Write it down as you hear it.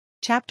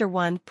Chapter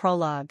 1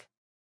 Prologue.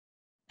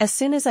 As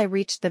soon as I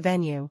reached the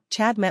venue,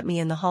 Chad met me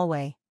in the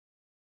hallway.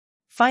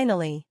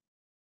 Finally.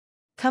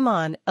 Come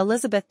on,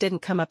 Elizabeth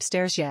didn't come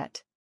upstairs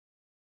yet.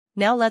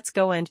 Now let's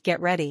go and get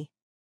ready.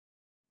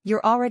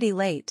 You're already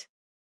late.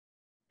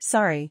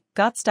 Sorry,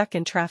 got stuck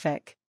in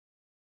traffic.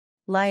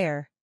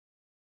 Liar.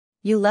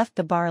 You left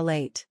the bar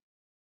late.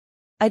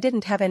 I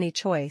didn't have any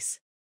choice.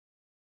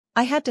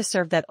 I had to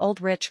serve that old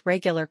rich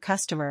regular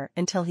customer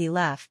until he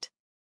left.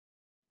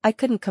 I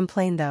couldn't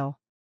complain though.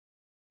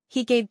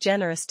 He gave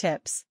generous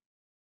tips.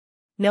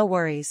 No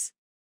worries.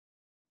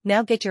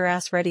 Now get your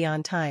ass ready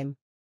on time.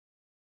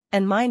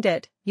 And mind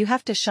it, you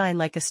have to shine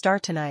like a star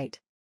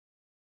tonight.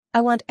 I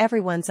want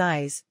everyone's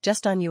eyes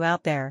just on you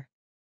out there.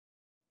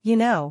 You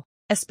know,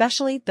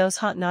 especially those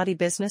hot naughty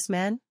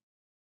businessmen.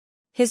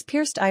 His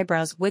pierced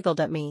eyebrows wiggled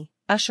at me,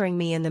 ushering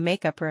me in the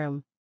makeup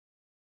room.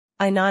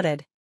 I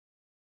nodded.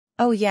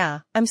 Oh yeah,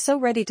 I'm so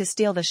ready to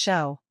steal the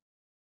show.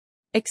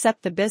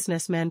 Except the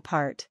businessman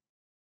part.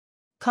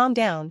 Calm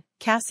down,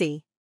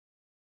 Cassie.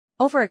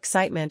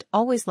 Overexcitement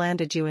always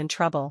landed you in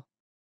trouble.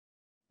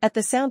 At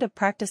the sound of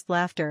practiced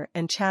laughter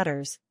and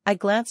chatters, I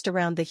glanced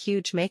around the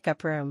huge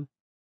makeup room.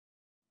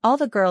 All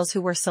the girls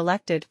who were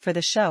selected for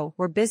the show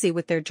were busy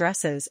with their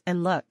dresses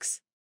and looks.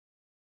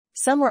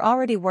 Some were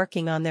already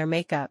working on their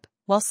makeup,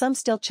 while some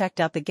still checked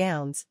out the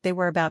gowns they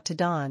were about to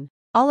don.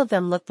 All of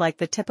them looked like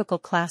the typical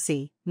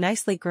classy,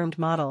 nicely groomed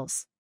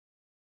models.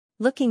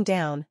 Looking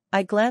down,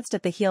 I glanced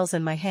at the heels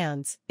in my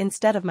hands,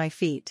 instead of my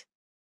feet.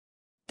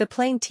 The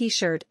plain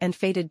t-shirt and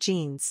faded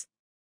jeans.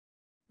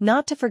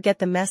 Not to forget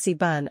the messy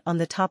bun on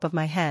the top of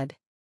my head.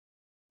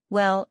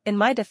 Well, in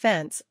my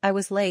defense, I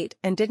was late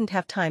and didn't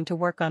have time to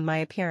work on my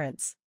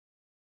appearance.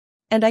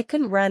 And I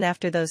couldn't run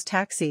after those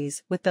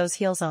taxis with those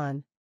heels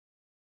on.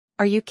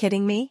 Are you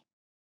kidding me?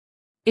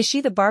 Is she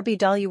the Barbie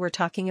doll you were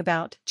talking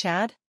about,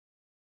 Chad?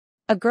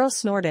 A girl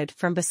snorted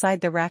from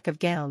beside the rack of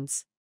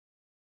gowns.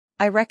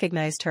 I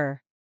recognized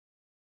her.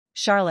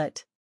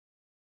 Charlotte.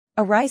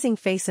 A rising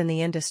face in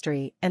the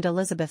industry and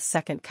Elizabeth's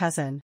second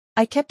cousin.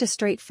 I kept a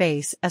straight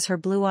face as her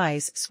blue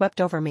eyes swept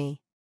over me.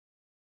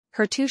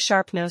 Her too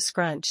sharp nose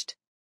scrunched.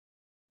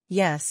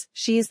 Yes,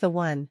 she is the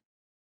one.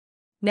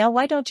 Now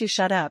why don't you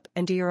shut up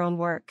and do your own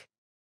work?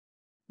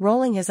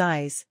 Rolling his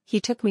eyes, he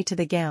took me to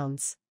the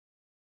gowns.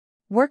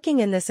 Working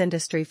in this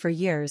industry for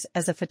years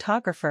as a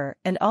photographer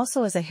and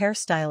also as a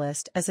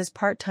hairstylist as his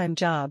part-time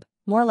job,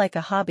 more like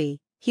a hobby,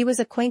 he was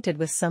acquainted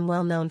with some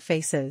well-known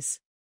faces.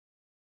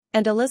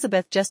 And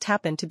Elizabeth just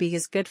happened to be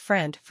his good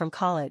friend from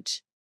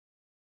college.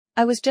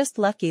 I was just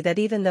lucky that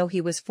even though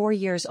he was 4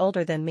 years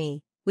older than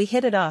me, we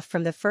hit it off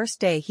from the first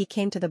day he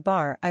came to the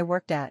bar I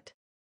worked at.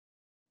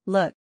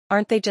 Look,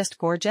 aren't they just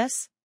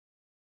gorgeous?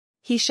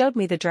 He showed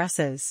me the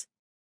dresses.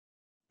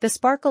 The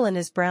sparkle in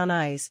his brown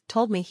eyes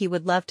told me he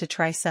would love to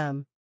try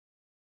some.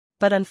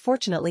 But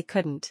unfortunately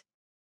couldn't.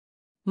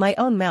 My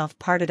own mouth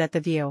parted at the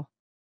view.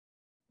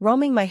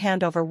 Roaming my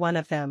hand over one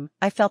of them,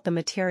 I felt the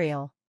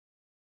material.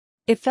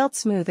 It felt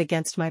smooth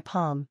against my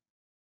palm.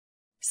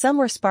 Some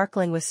were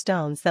sparkling with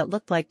stones that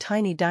looked like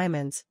tiny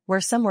diamonds,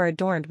 where some were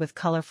adorned with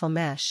colorful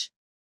mesh.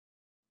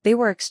 They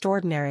were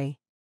extraordinary.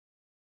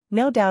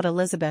 No doubt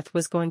Elizabeth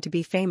was going to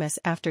be famous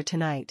after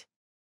tonight.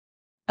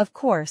 Of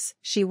course,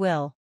 she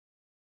will.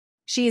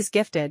 She is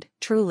gifted,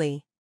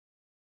 truly.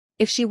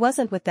 If she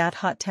wasn't with that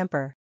hot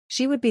temper,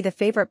 she would be the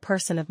favorite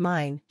person of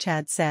mine,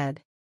 Chad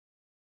said.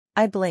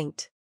 I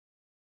blinked.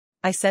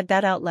 I said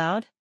that out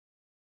loud?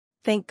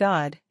 Thank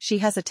God, she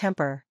has a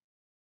temper.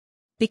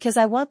 Because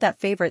I want that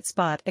favorite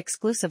spot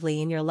exclusively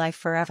in your life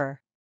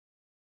forever.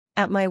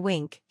 At my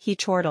wink, he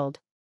chortled.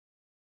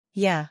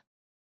 Yeah.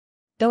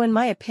 Though in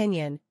my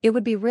opinion, it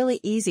would be really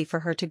easy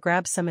for her to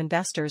grab some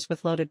investors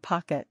with loaded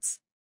pockets.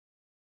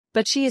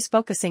 But she is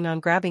focusing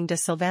on grabbing De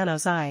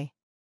Sylvano's eye.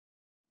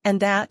 And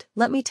that,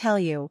 let me tell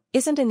you,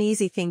 isn't an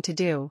easy thing to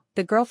do,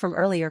 the girl from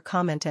earlier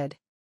commented.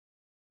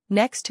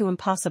 Next to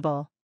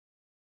impossible.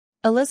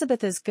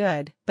 Elizabeth is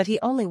good, but he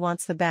only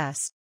wants the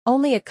best.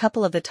 Only a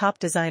couple of the top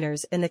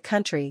designers in the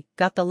country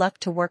got the luck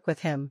to work with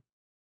him.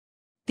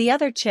 The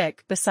other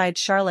chick beside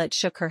Charlotte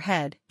shook her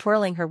head,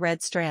 twirling her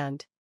red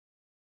strand.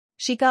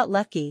 She got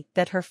lucky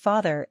that her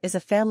father is a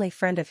family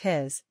friend of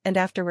his, and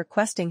after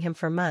requesting him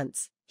for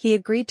months, he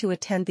agreed to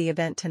attend the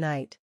event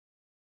tonight.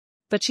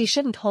 But she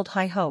shouldn't hold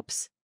high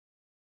hopes.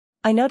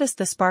 I noticed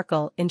the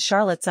sparkle in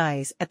Charlotte's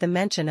eyes at the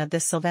mention of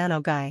this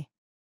Sylvano guy.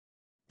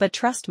 But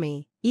trust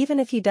me, even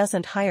if he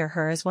doesn't hire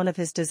her as one of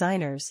his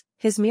designers,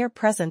 his mere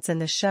presence in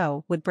the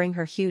show would bring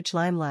her huge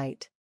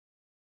limelight.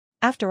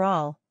 After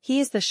all,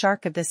 he is the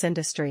shark of this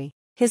industry.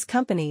 His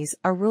companies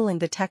are ruling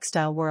the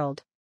textile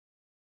world.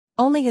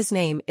 Only his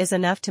name is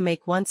enough to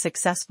make one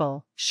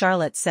successful,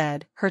 Charlotte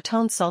said, her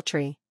tone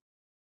sultry.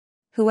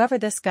 Whoever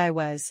this guy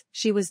was,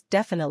 she was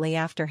definitely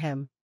after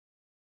him.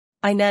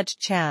 I nudged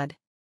Chad.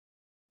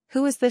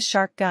 Who is this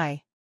shark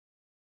guy?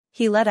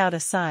 He let out a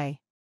sigh.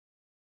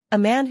 A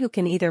man who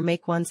can either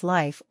make one's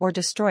life or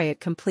destroy it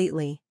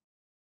completely.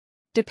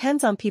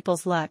 Depends on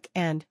people's luck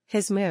and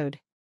his mood.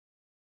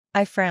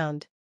 I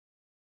frowned.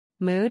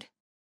 Mood?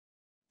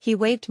 He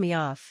waved me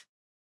off.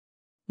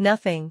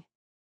 Nothing.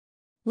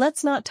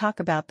 Let's not talk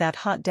about that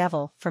hot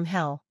devil from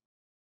hell.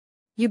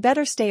 You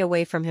better stay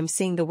away from him,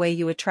 seeing the way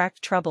you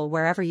attract trouble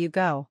wherever you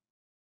go.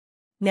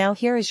 Now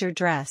here is your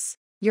dress,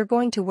 you're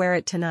going to wear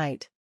it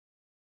tonight.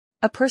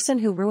 A person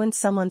who ruined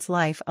someone's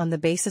life on the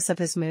basis of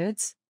his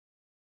moods?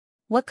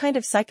 What kind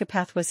of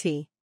psychopath was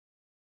he?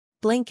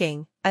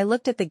 Blinking, I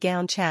looked at the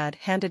gown Chad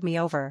handed me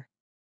over.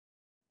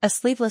 A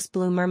sleeveless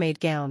blue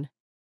mermaid gown.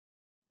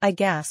 I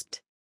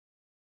gasped.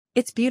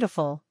 It's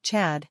beautiful,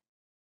 Chad.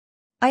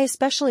 I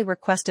especially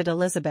requested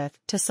Elizabeth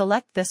to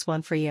select this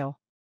one for you.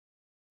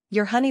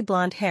 Your honey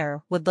blonde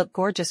hair would look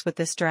gorgeous with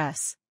this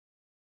dress.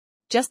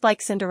 Just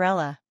like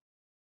Cinderella.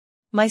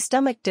 My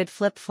stomach did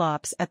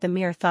flip-flops at the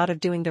mere thought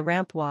of doing the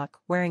ramp walk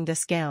wearing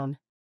this gown.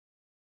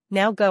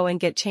 Now go and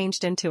get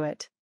changed into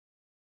it.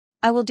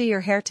 I will do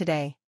your hair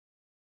today.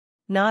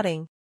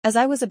 Nodding, as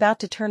I was about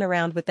to turn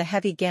around with the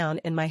heavy gown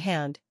in my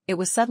hand, it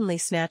was suddenly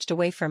snatched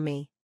away from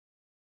me.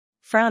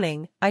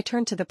 Frowning, I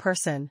turned to the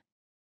person.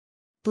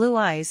 Blue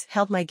eyes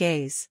held my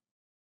gaze.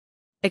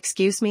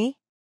 Excuse me?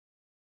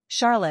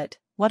 Charlotte,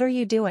 what are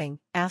you doing?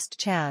 Asked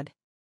Chad.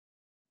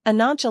 A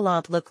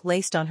nonchalant look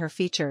laced on her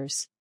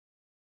features.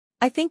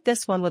 I think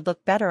this one would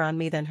look better on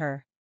me than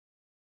her.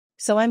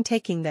 So I'm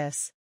taking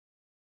this.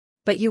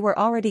 But you were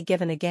already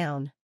given a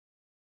gown.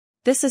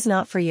 This is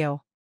not for you.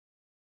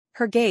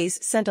 Her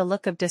gaze sent a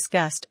look of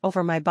disgust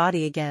over my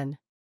body again.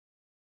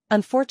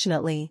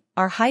 Unfortunately,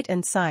 our height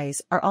and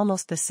size are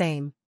almost the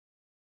same.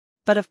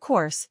 But of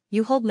course,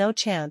 you hold no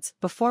chance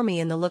before me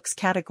in the looks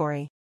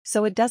category,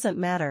 so it doesn't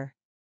matter.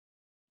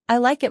 I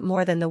like it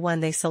more than the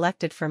one they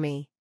selected for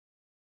me.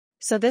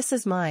 So this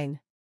is mine.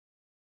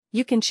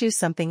 You can choose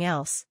something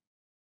else.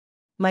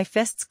 My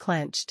fists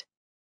clenched.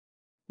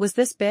 Was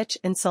this bitch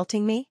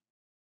insulting me?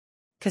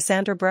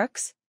 Cassandra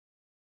Brooks?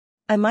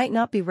 I might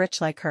not be rich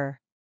like her.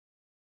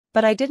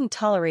 But I didn't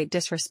tolerate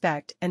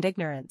disrespect and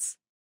ignorance.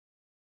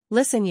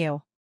 Listen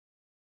you.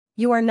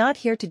 You are not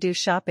here to do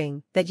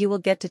shopping that you will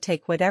get to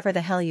take whatever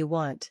the hell you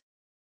want.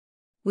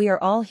 We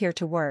are all here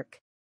to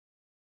work.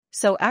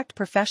 So act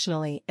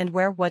professionally and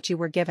wear what you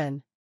were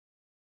given.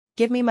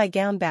 Give me my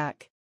gown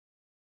back.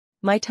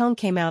 My tone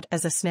came out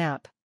as a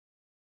snap.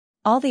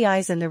 All the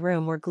eyes in the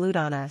room were glued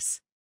on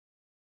us.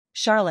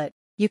 Charlotte,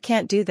 you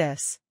can't do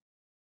this.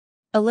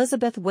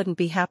 Elizabeth wouldn't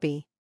be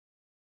happy.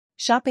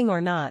 Shopping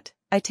or not,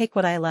 I take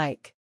what I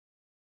like.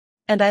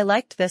 And I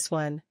liked this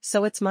one,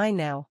 so it's mine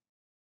now.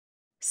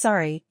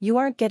 Sorry, you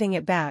aren't getting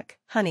it back,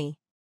 honey.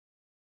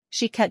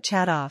 She cut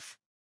Chad off.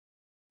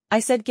 I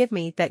said give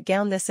me that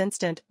gown this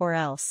instant or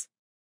else.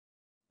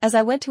 As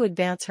I went to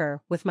advance her,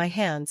 with my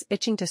hands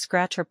itching to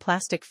scratch her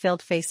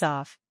plastic-filled face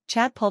off,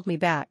 Chad pulled me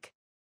back.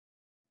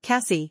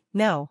 Cassie,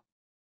 no.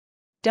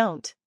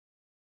 Don't.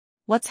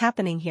 What's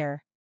happening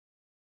here?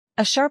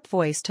 A sharp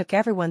voice took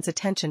everyone's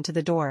attention to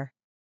the door.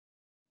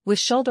 With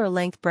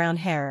shoulder-length brown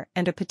hair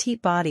and a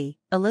petite body,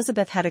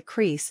 Elizabeth had a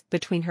crease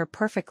between her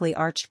perfectly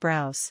arched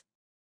brows.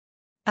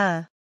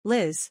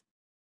 Liz.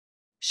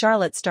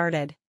 Charlotte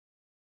started.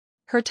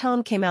 Her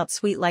tone came out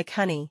sweet like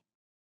honey.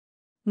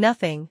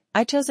 Nothing,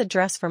 I chose a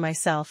dress for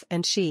myself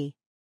and she.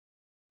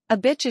 A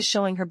bitch is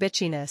showing her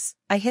bitchiness,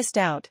 I hissed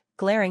out,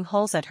 glaring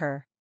holes at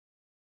her.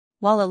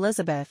 While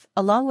Elizabeth,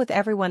 along with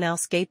everyone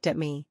else, gaped at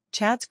me,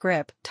 Chad's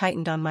grip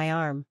tightened on my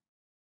arm.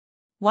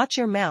 Watch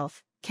your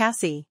mouth,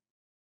 Cassie.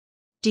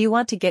 Do you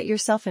want to get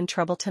yourself in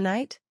trouble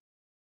tonight?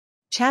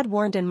 Chad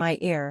warned in my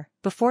ear,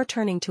 before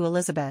turning to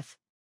Elizabeth.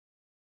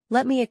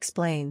 Let me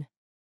explain.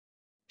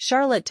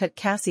 Charlotte took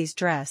Cassie's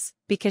dress,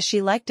 because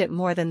she liked it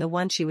more than the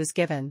one she was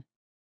given.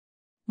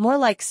 More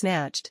like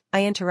snatched,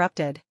 I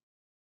interrupted.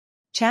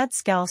 Chad's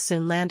scowl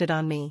soon landed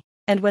on me,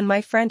 and when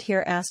my friend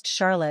here asked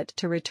Charlotte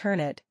to return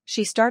it,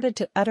 she started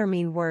to utter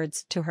mean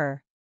words to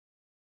her.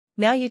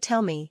 Now you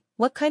tell me,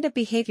 what kind of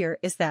behavior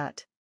is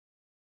that?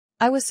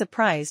 I was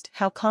surprised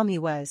how calm he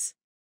was.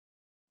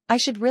 I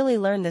should really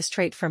learn this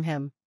trait from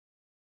him.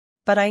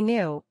 But I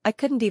knew I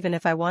couldn't even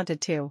if I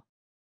wanted to.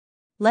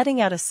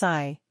 Letting out a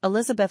sigh,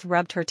 Elizabeth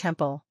rubbed her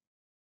temple.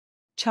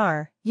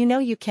 Char, you know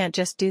you can't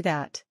just do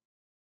that.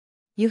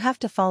 You have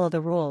to follow the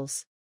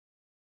rules.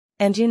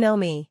 And you know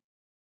me.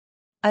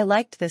 I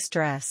liked this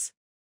dress.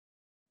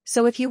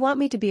 So if you want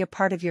me to be a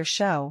part of your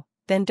show,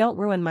 then don't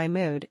ruin my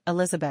mood,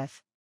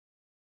 Elizabeth.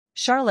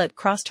 Charlotte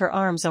crossed her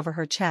arms over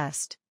her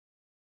chest.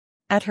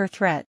 At her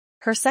threat,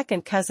 her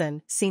second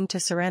cousin seemed to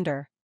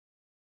surrender.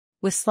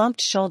 With slumped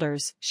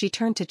shoulders, she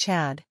turned to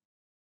Chad.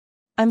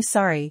 I'm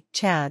sorry,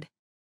 Chad.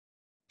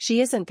 She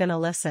isn't gonna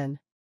listen.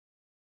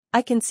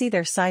 I can see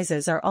their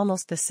sizes are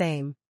almost the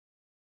same.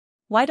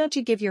 Why don't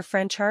you give your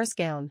friend Char's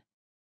gown?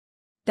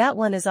 That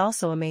one is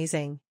also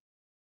amazing.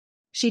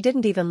 She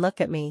didn't even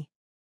look at me.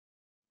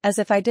 As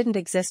if I didn't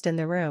exist in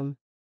the room.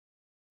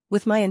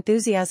 With my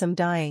enthusiasm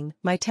dying,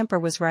 my temper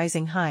was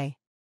rising high.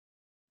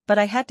 But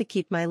I had to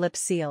keep my lips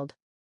sealed.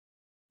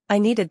 I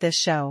needed this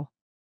show.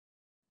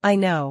 I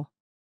know.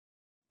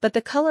 But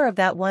the color of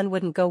that one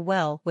wouldn't go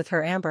well with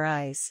her amber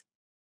eyes.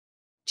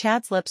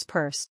 Chad's lips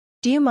pursed.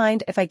 Do you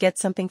mind if I get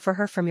something for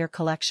her from your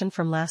collection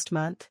from last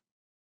month?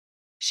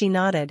 She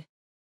nodded.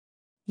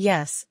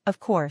 Yes,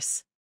 of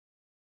course.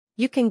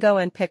 You can go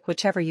and pick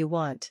whichever you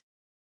want.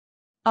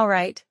 All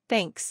right,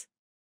 thanks.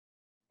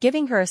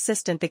 Giving her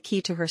assistant the key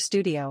to her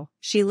studio,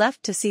 she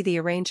left to see the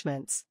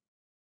arrangements.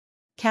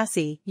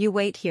 Cassie, you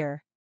wait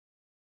here.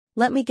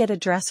 Let me get a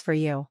dress for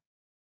you.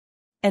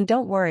 And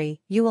don't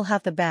worry, you will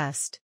have the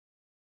best.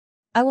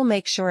 I will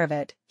make sure of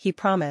it, he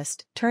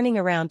promised, turning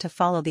around to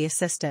follow the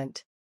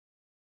assistant.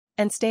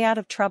 And stay out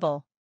of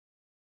trouble.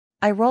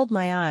 I rolled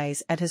my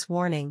eyes at his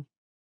warning.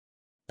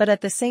 But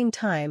at the same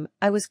time,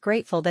 I was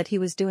grateful that he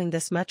was doing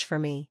this much for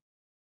me.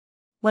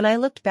 When I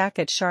looked back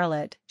at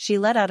Charlotte, she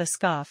let out a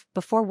scoff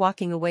before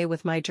walking away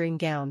with my dream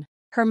gown.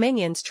 Her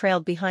minions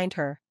trailed behind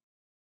her.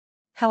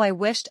 How I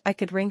wished I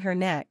could wring her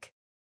neck.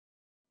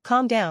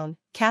 Calm down,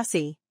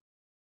 Cassie.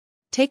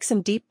 Take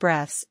some deep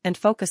breaths and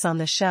focus on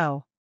the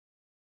show.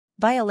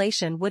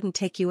 Violation wouldn't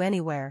take you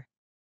anywhere.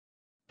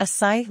 A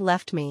sigh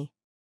left me.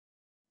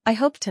 I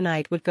hoped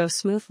tonight would go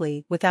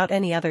smoothly without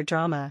any other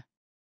drama.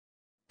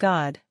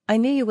 God, I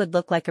knew you would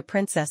look like a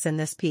princess in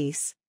this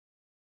piece.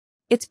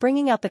 It's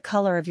bringing out the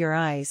color of your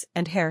eyes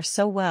and hair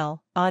so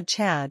well, awed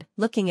Chad,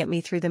 looking at me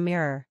through the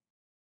mirror.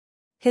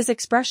 His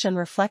expression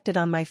reflected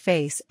on my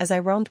face as I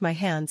roamed my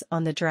hands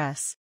on the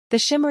dress, the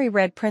shimmery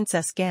red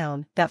princess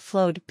gown that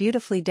flowed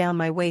beautifully down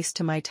my waist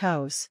to my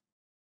toes.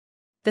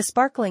 The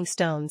sparkling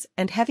stones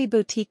and heavy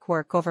boutique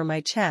work over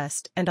my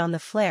chest and on the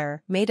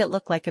flare made it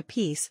look like a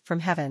piece from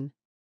heaven.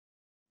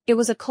 It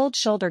was a cold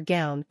shoulder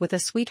gown with a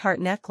sweetheart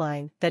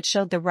neckline that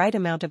showed the right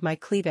amount of my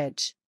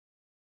cleavage.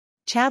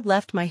 Chad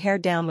left my hair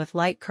down with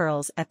light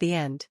curls at the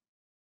end.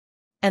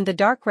 And the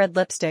dark red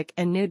lipstick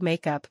and nude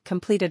makeup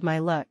completed my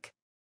look.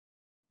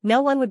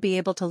 No one would be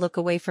able to look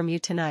away from you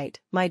tonight,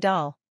 my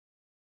doll.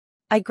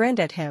 I grinned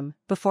at him,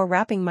 before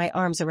wrapping my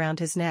arms around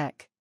his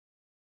neck.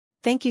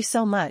 Thank you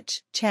so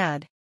much,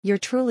 Chad, you're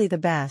truly the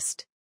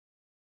best.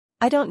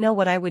 I don't know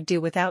what I would do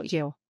without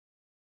you.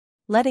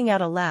 Letting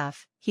out a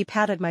laugh, he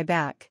patted my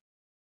back.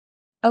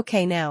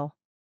 Okay now.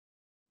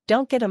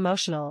 Don't get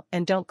emotional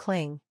and don't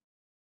cling.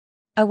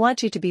 I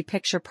want you to be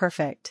picture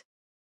perfect.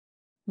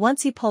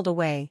 Once he pulled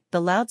away,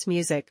 the loud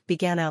music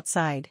began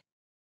outside.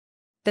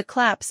 The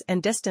claps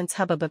and distant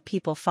hubbub of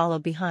people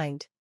followed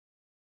behind.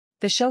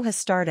 The show has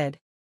started.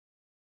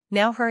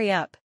 Now hurry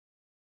up.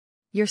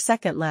 You're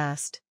second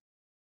last.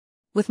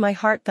 With my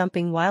heart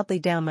thumping wildly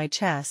down my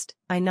chest,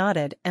 I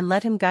nodded and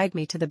let him guide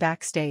me to the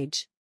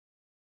backstage.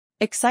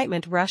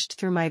 Excitement rushed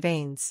through my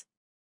veins.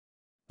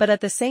 But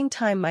at the same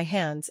time my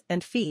hands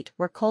and feet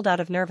were cold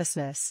out of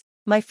nervousness,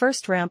 my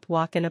first ramp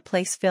walk in a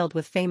place filled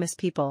with famous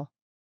people.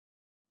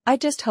 I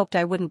just hoped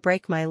I wouldn't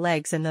break my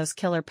legs in those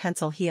killer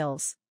pencil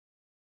heels.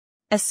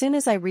 As soon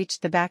as I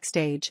reached the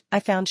backstage, I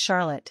found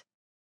Charlotte.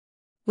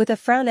 With a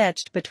frown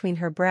etched between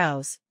her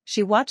brows,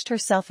 she watched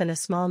herself in a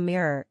small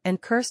mirror and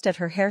cursed at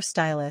her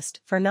hairstylist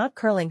for not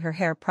curling her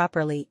hair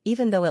properly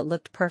even though it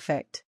looked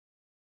perfect.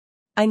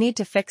 I need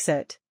to fix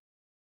it.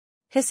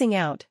 Hissing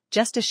out,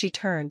 just as she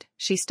turned,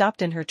 she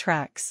stopped in her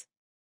tracks.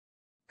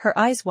 Her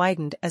eyes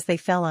widened as they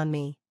fell on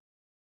me.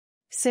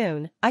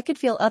 Soon, I could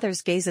feel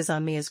others' gazes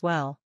on me as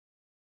well.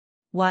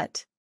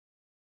 What?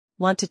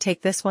 Want to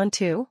take this one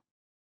too?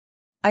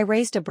 I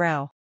raised a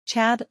brow.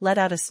 Chad let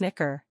out a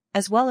snicker,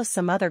 as well as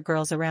some other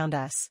girls around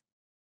us.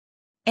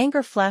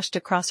 Anger flashed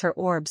across her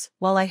orbs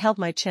while I held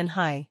my chin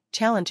high,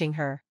 challenging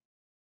her.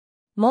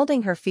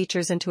 Molding her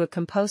features into a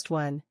composed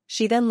one,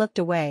 she then looked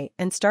away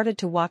and started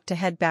to walk to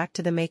head back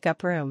to the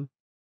makeup room.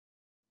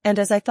 And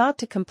as I thought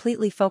to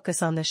completely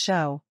focus on the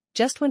show,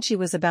 just when she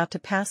was about to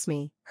pass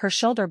me, her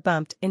shoulder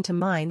bumped into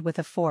mine with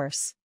a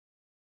force.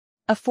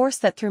 A force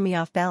that threw me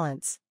off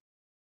balance.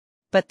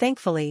 But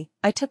thankfully,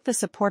 I took the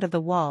support of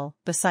the wall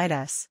beside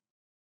us.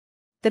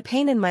 The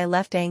pain in my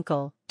left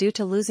ankle, due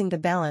to losing the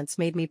balance,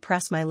 made me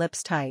press my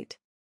lips tight.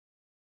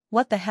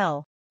 What the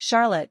hell,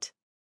 Charlotte?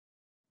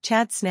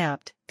 Chad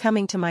snapped,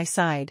 coming to my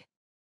side.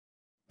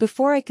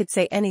 Before I could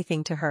say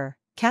anything to her,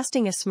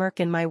 casting a smirk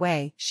in my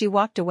way, she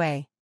walked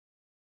away.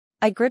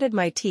 I gritted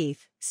my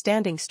teeth,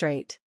 standing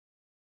straight.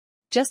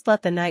 Just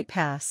let the night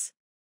pass.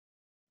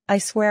 I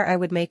swear I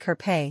would make her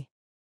pay.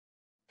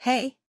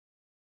 Hey?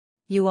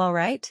 You all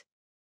right?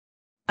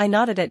 I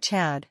nodded at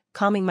Chad,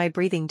 calming my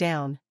breathing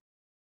down.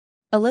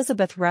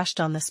 Elizabeth rushed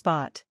on the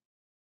spot.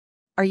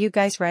 Are you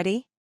guys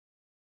ready?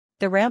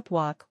 The ramp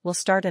walk will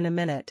start in a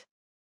minute.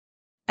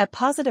 At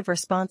positive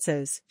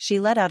responses, she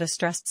let out a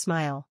stressed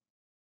smile.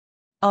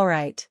 All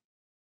right.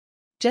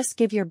 Just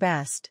give your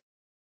best.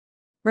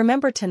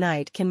 Remember,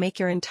 tonight can make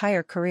your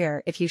entire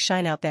career if you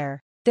shine out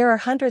there. There are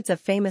hundreds of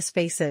famous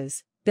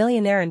faces,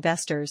 billionaire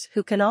investors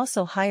who can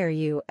also hire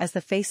you as the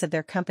face of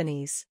their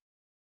companies.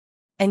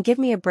 And give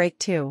me a break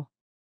too.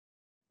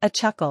 A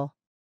chuckle.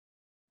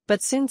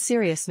 But soon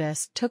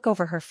seriousness took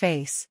over her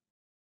face.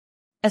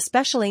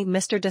 Especially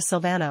Mr. De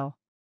Sylvano.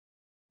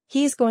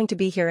 He's going to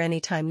be here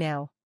any time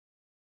now.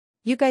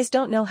 You guys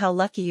don't know how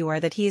lucky you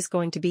are that he is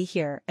going to be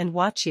here and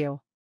watch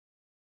you.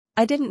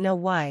 I didn't know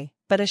why,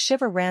 but a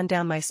shiver ran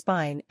down my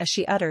spine as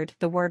she uttered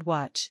the word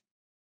watch.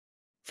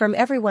 From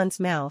everyone's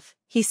mouth,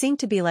 he seemed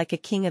to be like a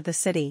king of the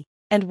city.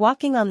 And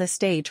walking on the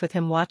stage with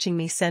him watching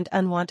me sent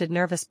unwanted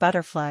nervous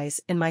butterflies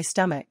in my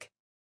stomach.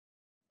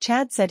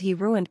 Chad said he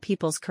ruined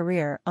people's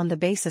career on the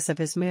basis of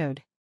his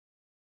mood.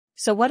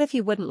 So what if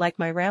he wouldn't like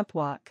my ramp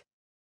walk?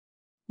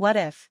 What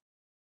if?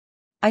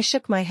 I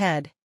shook my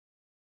head.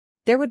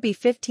 There would be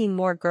 15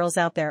 more girls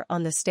out there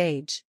on the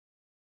stage.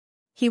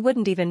 He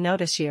wouldn't even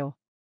notice you.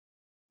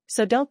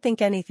 So don't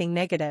think anything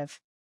negative.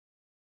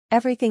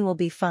 Everything will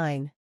be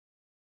fine.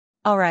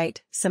 All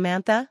right,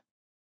 Samantha?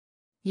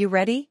 You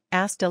ready?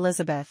 Asked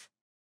Elizabeth.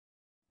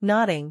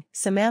 Nodding,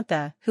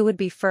 Samantha, who would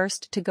be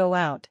first to go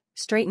out,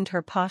 straightened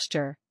her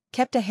posture,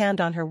 kept a hand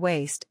on her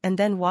waist and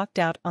then walked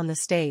out on the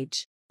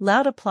stage.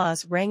 Loud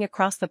applause rang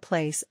across the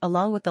place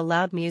along with the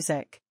loud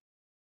music.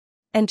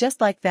 And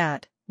just like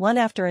that, one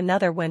after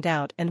another went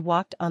out and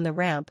walked on the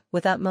ramp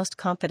with utmost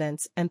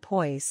confidence and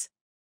poise.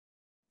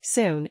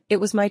 Soon, it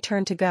was my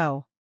turn to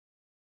go.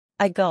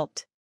 I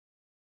gulped.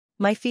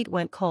 My feet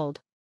went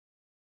cold.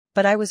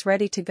 But I was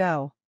ready to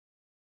go.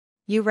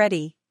 You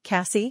ready,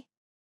 Cassie?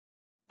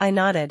 I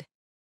nodded.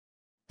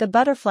 The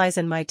butterflies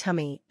in my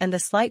tummy and the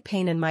slight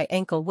pain in my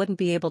ankle wouldn't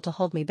be able to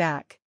hold me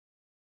back.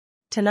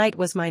 Tonight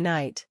was my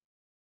night.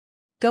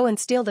 Go and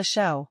steal the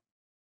show.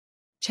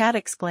 Chad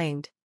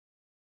exclaimed.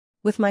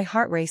 With my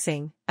heart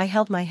racing, I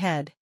held my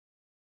head.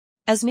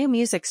 As new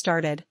music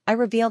started, I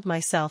revealed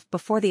myself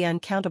before the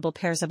uncountable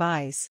pairs of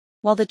eyes.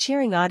 While the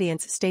cheering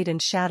audience stayed in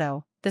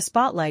shadow, the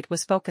spotlight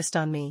was focused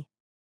on me.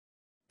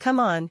 Come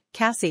on,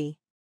 Cassie.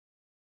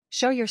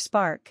 Show your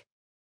spark.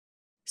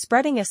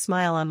 Spreading a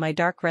smile on my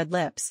dark red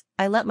lips,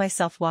 I let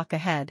myself walk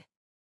ahead.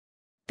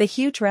 The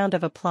huge round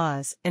of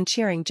applause and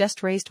cheering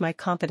just raised my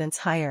confidence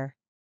higher.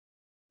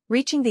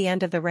 Reaching the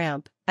end of the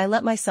ramp, I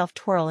let myself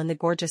twirl in the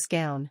gorgeous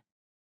gown.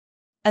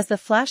 As the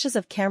flashes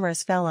of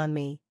cameras fell on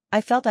me,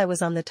 I felt I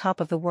was on the top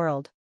of the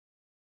world.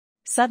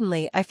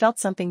 Suddenly I felt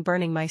something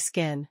burning my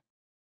skin.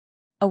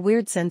 A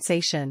weird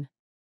sensation.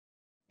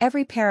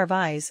 Every pair of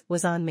eyes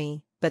was on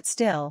me, but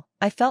still,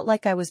 I felt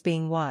like I was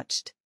being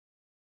watched.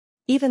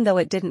 Even though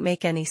it didn't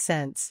make any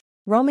sense,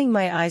 roaming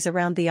my eyes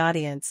around the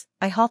audience,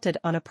 I halted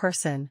on a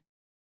person.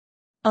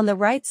 On the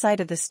right side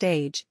of the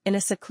stage, in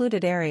a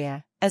secluded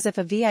area, as if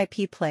a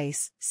VIP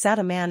place, sat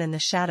a man in the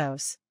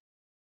shadows.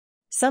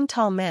 Some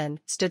tall men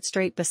stood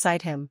straight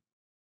beside him.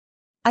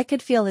 I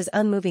could feel his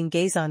unmoving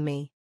gaze on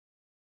me.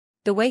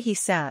 The way he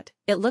sat,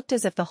 it looked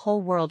as if the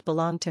whole world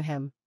belonged to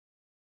him.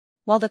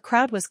 While the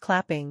crowd was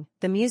clapping,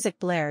 the music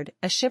blared,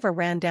 a shiver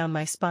ran down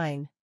my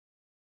spine.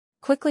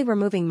 Quickly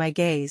removing my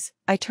gaze,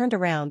 I turned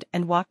around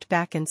and walked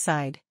back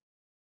inside.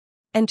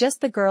 And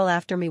just the girl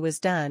after me was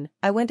done,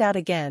 I went out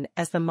again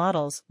as the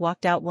models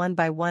walked out one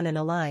by one in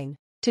a line,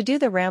 to do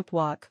the ramp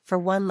walk for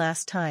one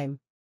last time.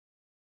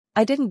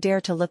 I didn't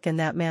dare to look in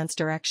that man's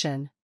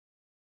direction.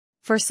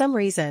 For some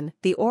reason,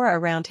 the aura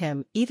around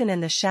him, even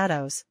in the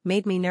shadows,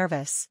 made me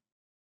nervous.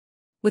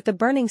 With the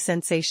burning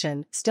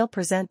sensation still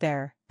present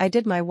there, I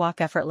did my walk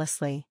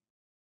effortlessly.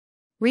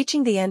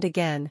 Reaching the end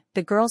again,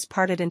 the girls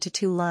parted into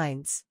two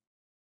lines.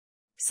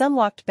 Some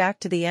walked back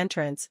to the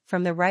entrance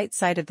from the right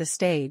side of the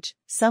stage,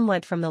 some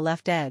went from the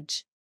left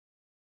edge.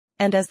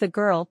 And as the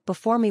girl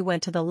before me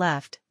went to the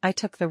left, I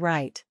took the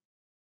right.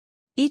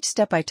 Each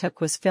step I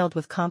took was filled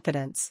with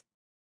confidence.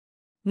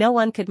 No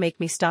one could make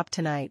me stop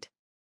tonight.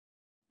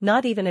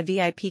 Not even a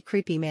VIP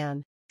creepy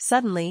man.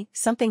 Suddenly,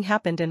 something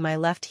happened in my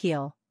left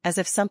heel, as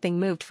if something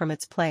moved from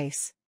its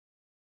place.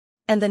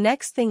 And the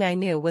next thing I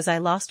knew was I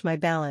lost my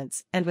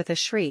balance, and with a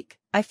shriek,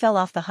 I fell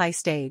off the high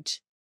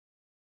stage.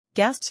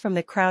 Gasps from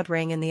the crowd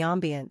rang in the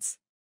ambience.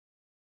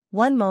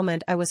 One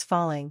moment I was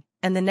falling,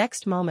 and the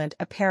next moment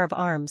a pair of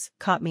arms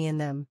caught me in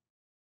them.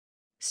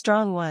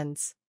 Strong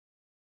ones.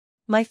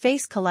 My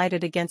face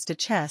collided against a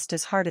chest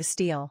as hard as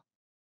steel.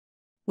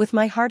 With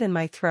my heart in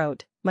my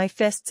throat, my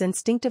fists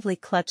instinctively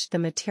clutched the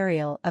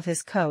material of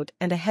his coat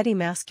and a heady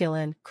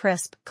masculine,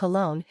 crisp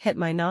cologne hit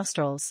my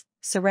nostrils,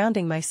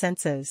 surrounding my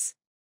senses.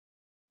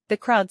 The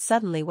crowd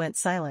suddenly went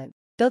silent,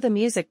 though the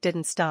music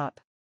didn't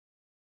stop.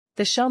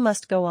 The show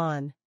must go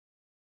on.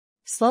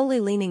 Slowly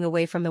leaning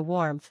away from the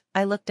warmth,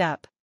 I looked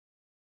up.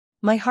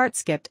 My heart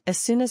skipped as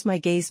soon as my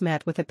gaze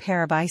met with a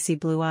pair of icy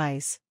blue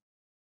eyes.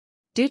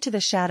 Due to the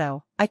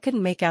shadow, I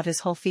couldn't make out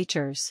his whole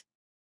features.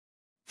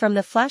 From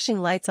the flashing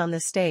lights on the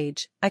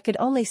stage, I could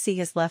only see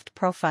his left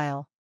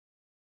profile.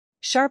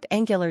 Sharp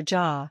angular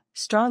jaw,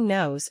 strong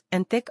nose,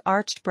 and thick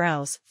arched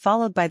brows,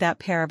 followed by that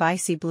pair of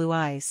icy blue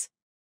eyes.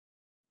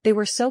 They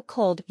were so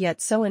cold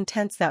yet so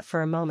intense that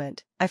for a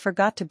moment, I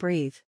forgot to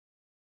breathe.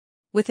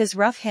 With his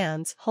rough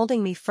hands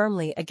holding me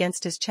firmly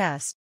against his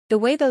chest, the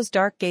way those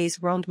dark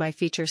gaze roamed my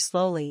features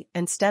slowly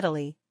and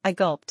steadily, I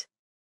gulped.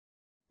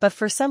 But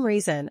for some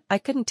reason, I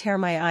couldn't tear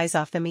my eyes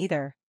off them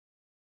either.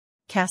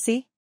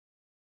 Cassie?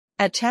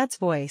 At Chad's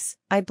voice,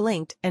 I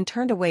blinked and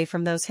turned away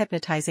from those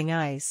hypnotizing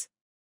eyes.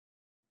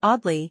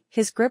 Oddly,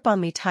 his grip on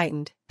me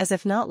tightened, as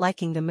if not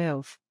liking the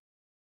move.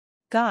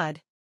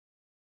 God.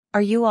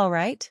 Are you all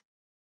right?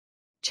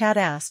 Chad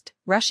asked,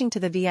 rushing to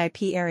the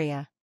VIP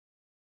area.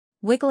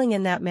 Wiggling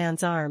in that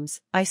man's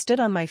arms, I stood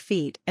on my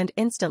feet and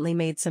instantly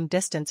made some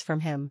distance from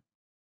him.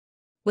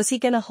 Was he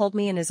gonna hold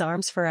me in his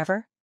arms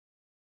forever?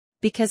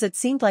 Because it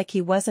seemed like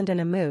he wasn't in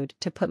a mood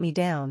to put me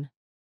down.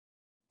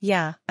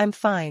 Yeah, I'm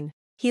fine.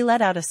 He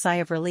let out a sigh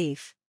of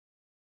relief.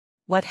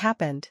 What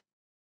happened?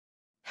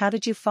 How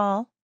did you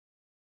fall?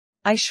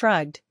 I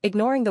shrugged,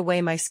 ignoring the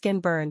way my skin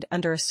burned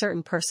under a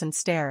certain person's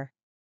stare.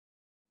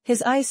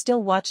 His eyes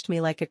still watched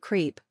me like a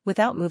creep,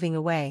 without moving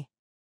away.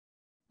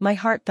 My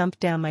heart thumped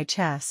down my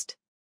chest.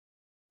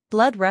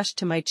 Blood rushed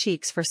to my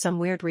cheeks for some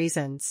weird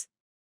reasons.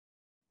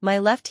 My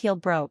left heel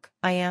broke,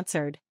 I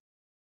answered.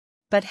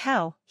 But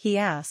how? He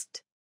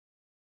asked.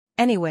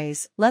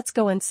 Anyways, let's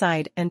go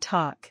inside and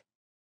talk.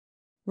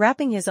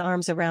 Wrapping his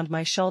arms around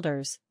my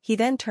shoulders, he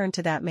then turned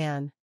to that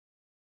man.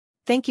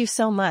 Thank you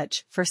so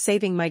much for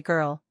saving my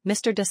girl,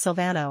 Mr. De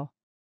Sylvano.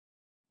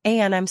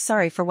 And I'm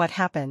sorry for what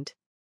happened.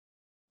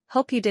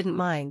 Hope you didn't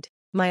mind.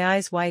 My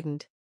eyes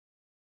widened.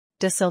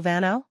 De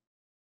Sylvano?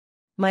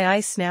 My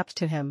eyes snapped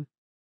to him.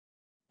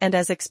 And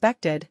as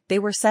expected, they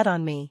were set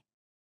on me.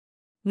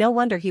 No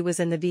wonder he was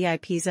in the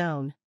VIP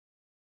zone.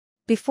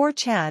 Before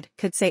Chad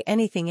could say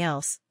anything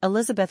else,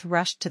 Elizabeth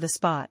rushed to the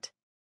spot.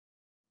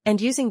 And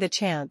using the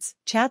chance,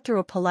 Chad threw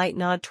a polite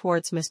nod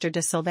towards Mr.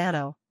 De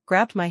Sylvano,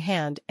 grabbed my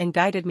hand and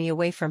guided me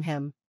away from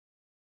him.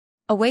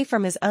 Away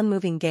from his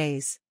unmoving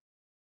gaze.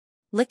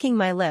 Licking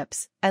my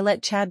lips, I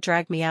let Chad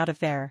drag me out of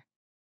there.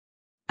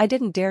 I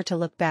didn't dare to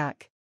look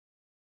back.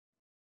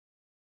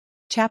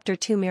 Chapter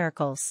 2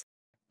 Miracles.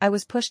 I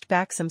was pushed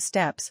back some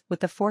steps with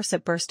the force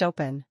it burst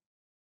open.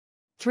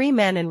 3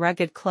 men in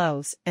rugged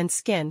clothes and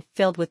skin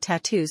filled with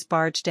tattoos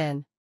barged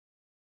in.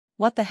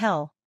 What the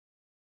hell?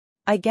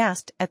 I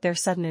gasped at their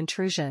sudden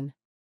intrusion.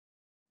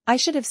 I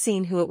should have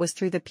seen who it was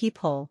through the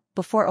peephole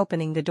before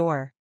opening the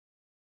door.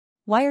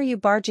 Why are you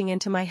barging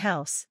into my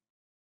house?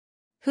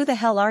 Who the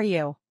hell are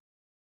you?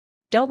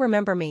 Don't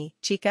remember me,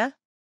 chica?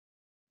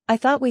 I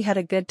thought we had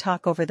a good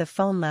talk over the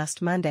phone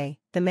last Monday,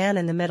 the man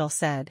in the middle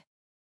said.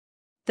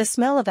 The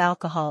smell of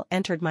alcohol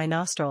entered my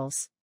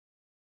nostrils.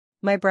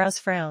 My brows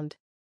frowned.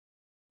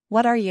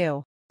 What are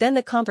you? Then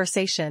the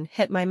conversation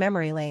hit my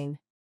memory lane.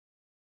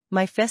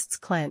 My fists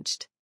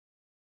clenched.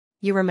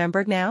 You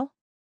remembered now?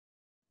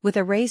 With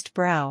a raised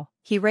brow,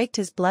 he raked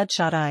his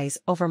bloodshot eyes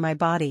over my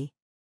body.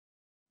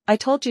 I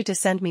told you to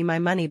send me my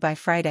money by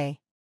Friday.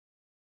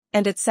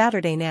 And it's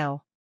Saturday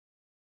now.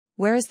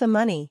 Where is the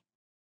money?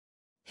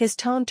 His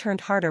tone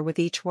turned harder with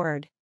each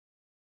word.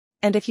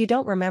 And if you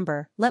don't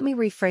remember, let me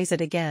rephrase it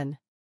again.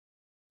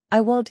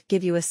 I won't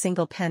give you a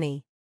single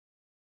penny.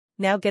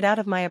 Now get out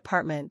of my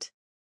apartment.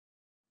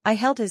 I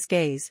held his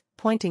gaze,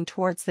 pointing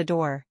towards the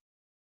door.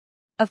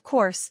 Of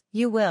course,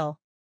 you will.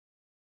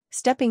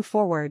 Stepping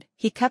forward,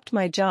 he cupped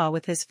my jaw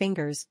with his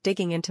fingers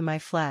digging into my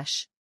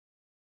flesh.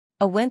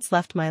 A wince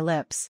left my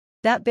lips.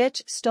 That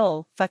bitch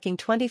stole fucking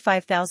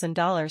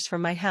 $25,000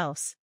 from my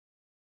house.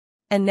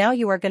 And now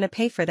you are gonna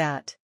pay for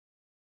that.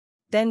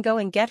 Then go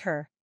and get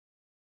her.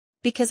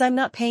 Because I'm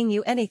not paying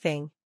you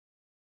anything.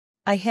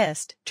 I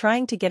hissed,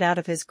 trying to get out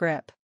of his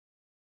grip.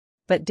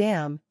 But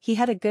damn, he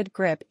had a good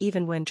grip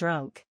even when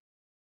drunk.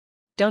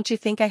 Don't you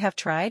think I have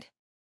tried?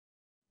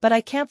 But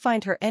I can't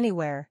find her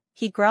anywhere,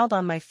 he growled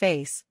on my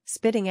face,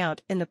 spitting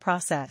out in the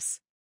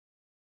process.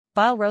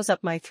 Bile rose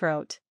up my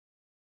throat.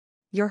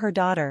 You're her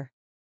daughter.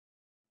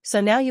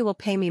 So now you will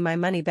pay me my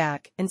money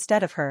back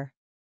instead of her.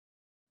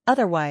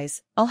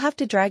 Otherwise, I'll have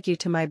to drag you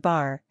to my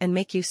bar and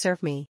make you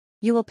serve me.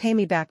 You will pay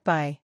me back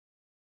by.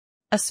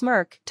 A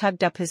smirk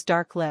tugged up his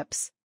dark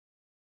lips.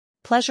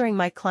 Pleasuring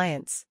my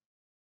clients.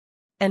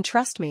 And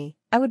trust me,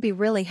 I would be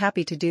really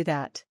happy to do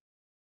that.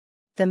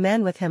 The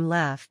men with him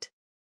laughed.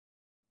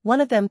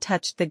 One of them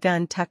touched the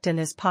gun tucked in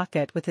his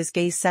pocket with his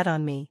gaze set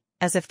on me,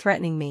 as if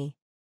threatening me.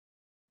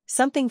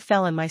 Something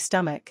fell in my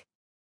stomach.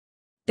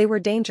 They were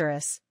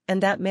dangerous,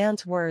 and that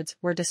man's words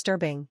were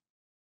disturbing.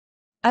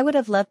 I would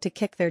have loved to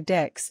kick their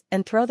dicks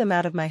and throw them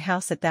out of my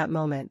house at that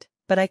moment,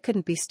 but I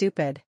couldn't be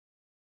stupid.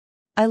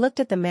 I looked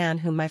at the man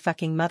whom my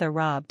fucking mother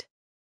robbed.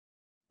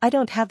 I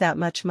don't have that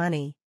much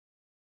money.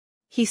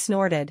 He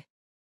snorted.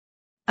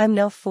 I'm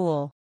no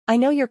fool. I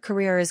know your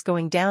career is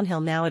going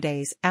downhill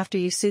nowadays after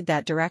you sued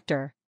that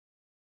director.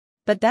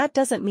 But that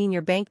doesn't mean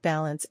your bank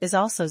balance is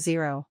also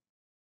zero.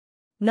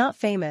 Not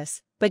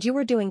famous, but you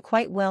were doing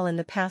quite well in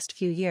the past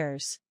few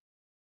years.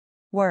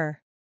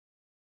 Were.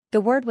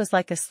 The word was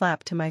like a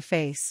slap to my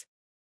face.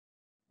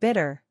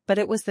 Bitter, but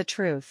it was the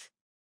truth.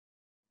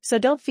 So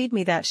don't feed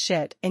me that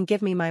shit and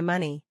give me my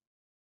money.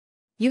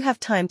 You have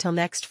time till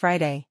next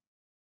Friday.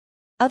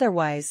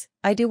 Otherwise,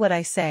 I do what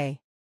I say.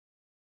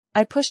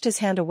 I pushed his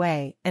hand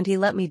away and he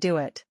let me do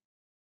it.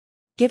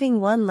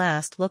 Giving one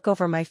last look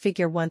over my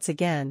figure once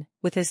again,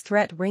 with his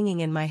threat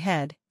ringing in my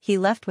head, he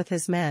left with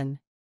his men.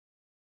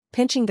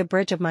 Pinching the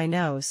bridge of my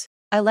nose,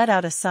 I let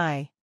out a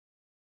sigh.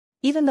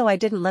 Even though I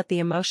didn't let the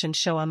emotion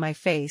show on my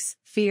face,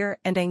 fear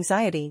and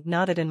anxiety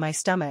knotted in my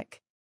stomach.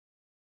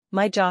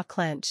 My jaw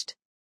clenched.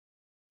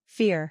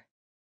 Fear.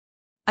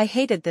 I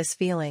hated this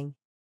feeling.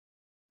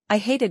 I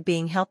hated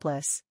being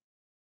helpless.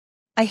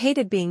 I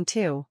hated being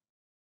too.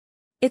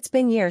 It's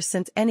been years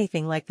since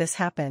anything like this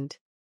happened.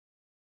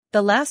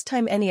 The last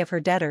time any of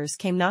her debtors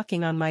came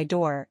knocking on my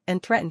door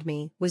and threatened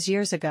me was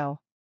years ago.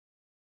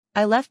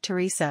 I left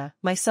Teresa,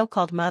 my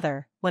so-called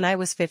mother, when I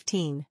was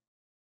 15.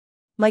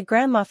 My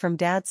grandma from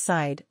Dad's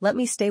side let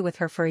me stay with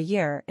her for a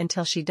year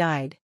until she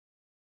died.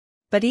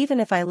 But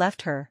even if I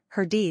left her,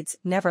 her deeds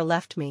never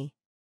left me.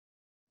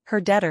 Her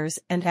debtors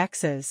and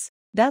exes.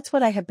 That's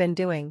what I have been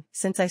doing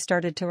since I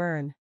started to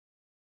earn.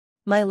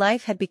 My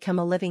life had become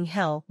a living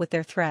hell with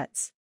their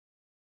threats.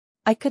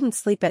 I couldn't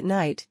sleep at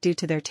night due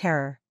to their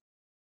terror.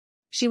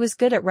 She was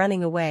good at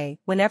running away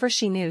whenever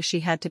she knew she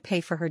had to pay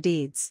for her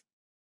deeds.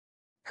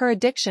 Her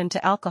addiction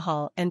to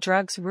alcohol and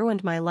drugs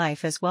ruined my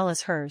life as well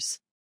as hers.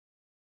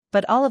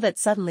 But all of it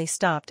suddenly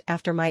stopped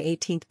after my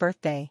 18th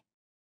birthday.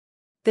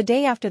 The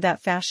day after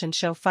that fashion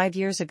show 5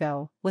 years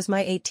ago was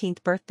my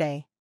 18th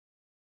birthday.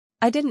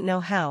 I didn't know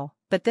how,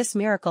 but this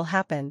miracle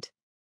happened.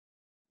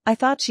 I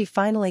thought she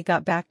finally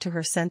got back to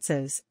her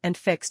senses and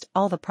fixed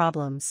all the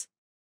problems.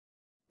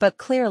 But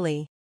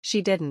clearly,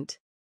 she didn't.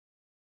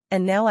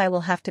 And now I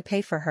will have to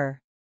pay for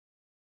her.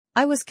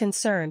 I was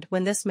concerned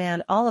when this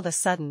man all of a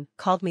sudden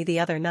called me the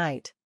other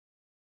night.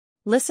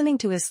 Listening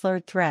to his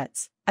slurred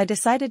threats, I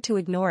decided to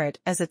ignore it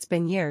as it's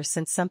been years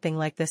since something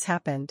like this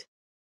happened.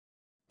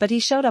 But he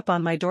showed up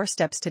on my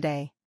doorsteps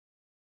today.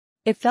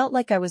 It felt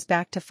like I was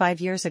back to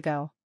 5 years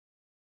ago.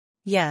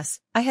 Yes,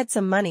 I had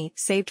some money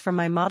saved from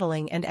my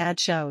modeling and ad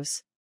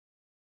shows.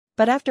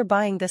 But after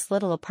buying this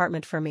little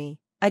apartment for me,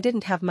 I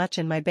didn't have much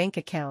in my bank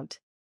account.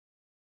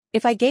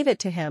 If I gave it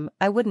to him,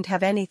 I wouldn't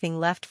have anything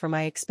left for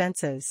my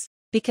expenses,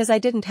 because I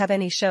didn't have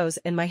any shows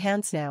in my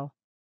hands now.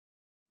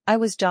 I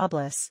was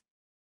jobless.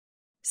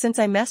 Since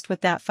I messed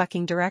with that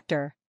fucking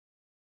director.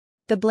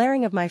 The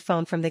blaring of my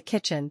phone from the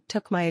kitchen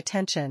took my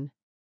attention.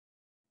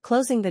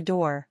 Closing the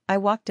door, I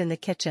walked in the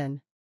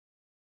kitchen.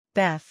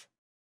 Beth.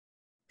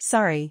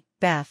 Sorry,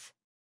 Beth.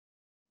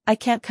 I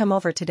can't come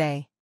over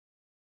today.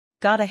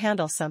 Gotta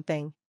handle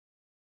something.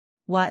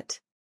 What?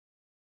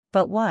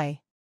 But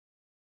why?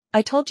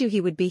 I told you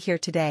he would be here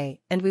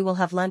today and we will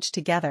have lunch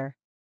together.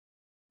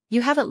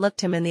 You haven't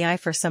looked him in the eye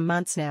for some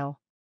months now.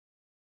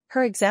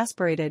 Her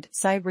exasperated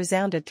sigh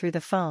resounded through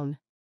the phone.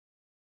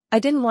 I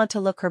didn't want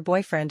to look her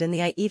boyfriend in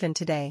the eye even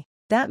today.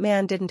 That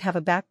man didn't have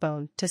a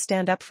backbone to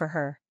stand up for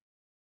her.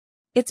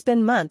 It's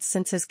been months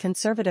since his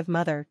conservative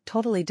mother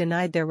totally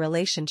denied their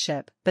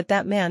relationship, but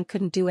that man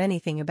couldn't do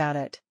anything about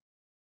it.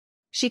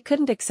 She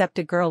couldn't accept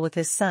a girl with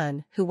his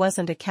son who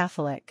wasn't a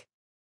Catholic.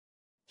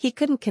 He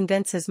couldn't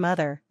convince his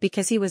mother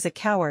because he was a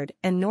coward,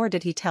 and nor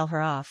did he tell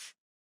her off.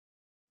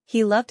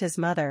 He loved his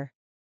mother.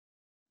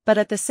 But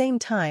at the same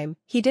time,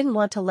 he didn't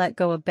want to let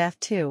go of Beth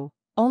too,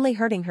 only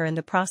hurting her in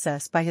the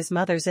process by his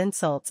mother's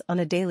insults on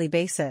a daily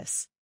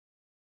basis.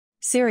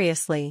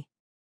 Seriously.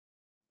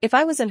 If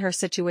I was in her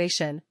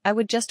situation, I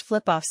would just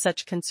flip off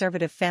such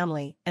conservative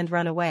family and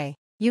run away.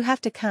 You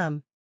have to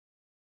come.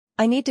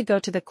 I need to go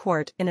to the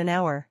court in an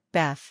hour,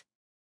 Beth.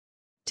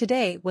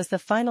 Today was the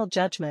final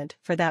judgment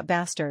for that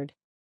bastard.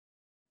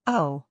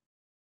 Oh.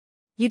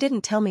 You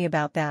didn't tell me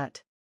about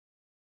that.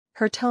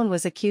 Her tone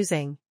was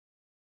accusing.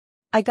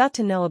 I got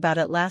to know about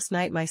it last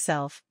night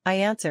myself, I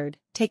answered,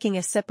 taking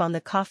a sip on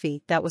the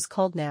coffee that was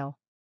cold now.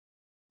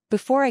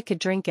 Before I could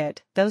drink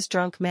it, those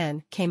drunk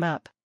men came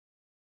up.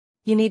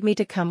 You need me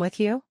to come with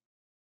you?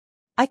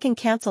 I can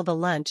cancel the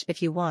lunch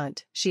if you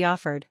want, she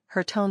offered,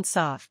 her tone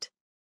soft.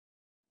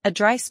 A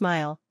dry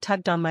smile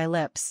tugged on my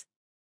lips.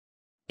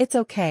 It's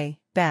okay,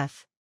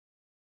 Beth.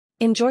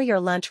 Enjoy your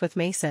lunch with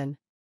Mason.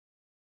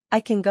 I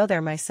can go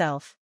there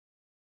myself.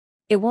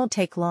 It won't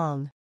take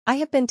long. I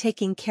have been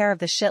taking care of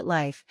the shit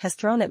life has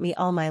thrown at me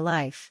all my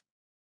life.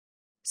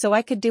 So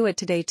I could do it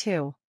today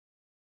too.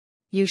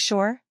 You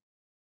sure?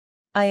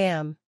 I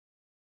am.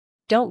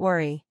 Don't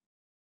worry.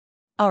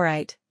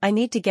 Alright, I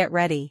need to get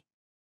ready.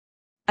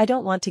 I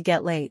don't want to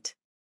get late.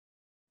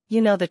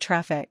 You know the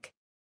traffic.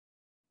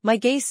 My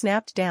gaze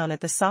snapped down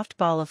at the soft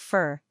ball of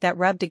fur that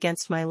rubbed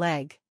against my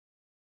leg.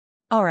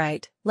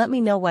 Alright, let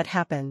me know what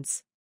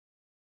happens.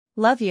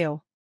 Love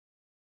you.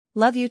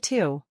 Love you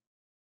too.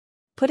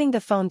 Putting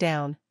the phone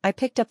down, I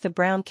picked up the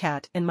brown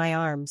cat in my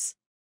arms.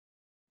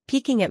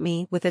 Peeking at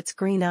me with its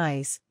green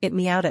eyes, it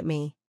meowed at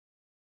me.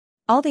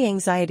 All the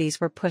anxieties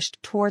were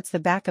pushed towards the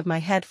back of my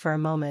head for a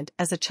moment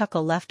as a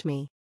chuckle left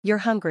me. You're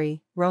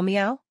hungry,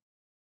 Romeo?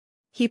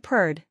 He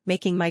purred,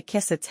 making my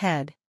kiss its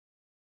head.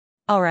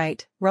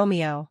 Alright,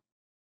 Romeo.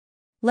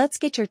 Let's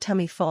get your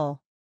tummy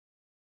full.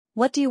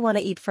 What do you want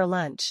to eat for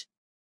lunch?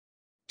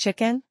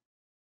 Chicken?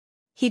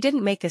 He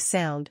didn't make a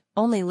sound,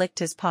 only licked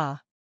his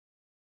paw.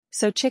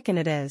 So chicken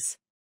it is.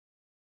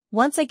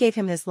 Once I gave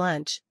him his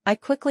lunch, I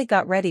quickly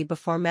got ready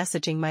before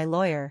messaging my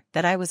lawyer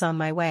that I was on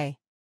my way.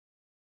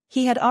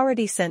 He had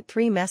already sent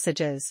 3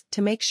 messages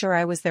to make sure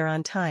I was there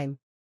on time.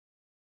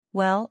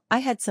 Well, I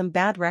had some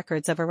bad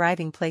records of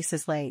arriving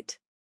places late.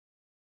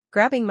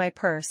 Grabbing my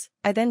purse,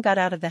 I then got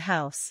out of the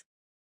house.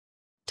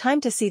 Time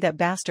to see that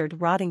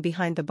bastard rotting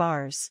behind the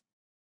bars.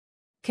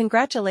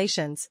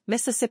 Congratulations,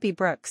 Mississippi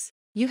Brooks,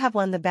 you have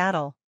won the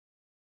battle.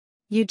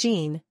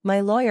 Eugene, my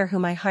lawyer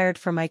whom I hired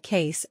for my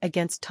case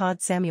against Todd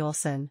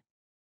Samuelson.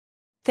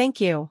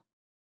 Thank you.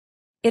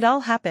 It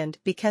all happened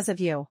because of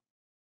you.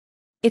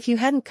 If you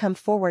hadn't come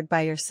forward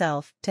by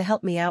yourself to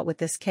help me out with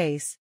this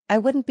case, I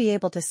wouldn't be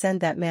able to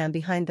send that man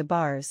behind the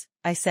bars,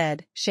 I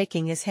said,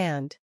 shaking his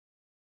hand.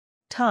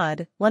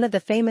 Todd, one of the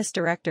famous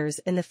directors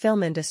in the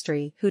film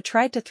industry who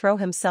tried to throw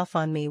himself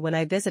on me when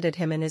I visited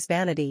him in his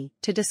vanity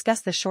to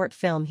discuss the short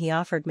film he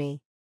offered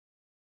me.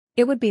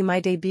 It would be my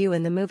debut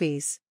in the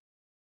movies.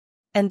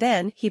 And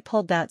then he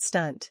pulled that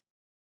stunt.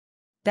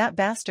 That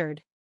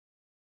bastard.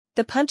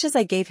 The punches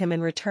I gave him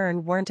in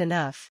return weren't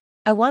enough.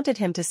 I wanted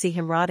him to see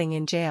him rotting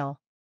in jail.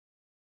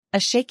 A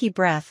shaky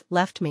breath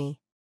left me.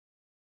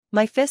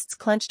 My fists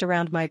clenched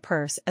around my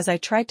purse as I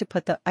tried to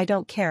put the "I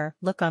don't care"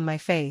 look on my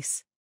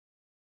face.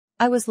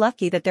 I was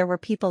lucky that there were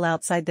people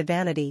outside the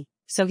vanity,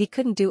 so he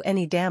couldn't do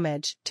any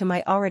damage to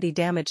my already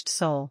damaged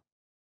soul.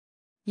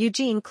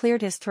 Eugene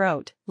cleared his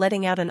throat,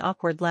 letting out an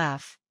awkward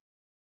laugh.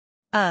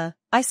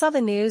 I saw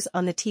the news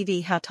on the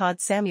TV how Todd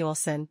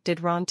Samuelson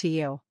did wrong to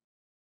you.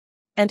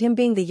 And him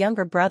being the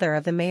younger brother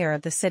of the mayor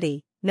of the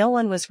city, no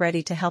one was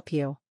ready to help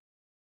you.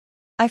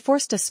 I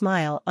forced a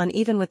smile on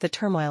even with the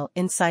turmoil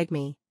inside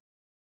me.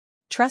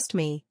 Trust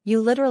me,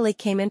 you literally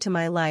came into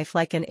my life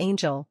like an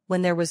angel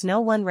when there was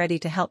no one ready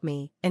to help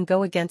me and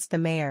go against the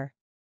mayor.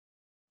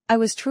 I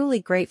was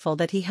truly grateful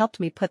that he helped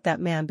me put that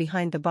man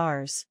behind the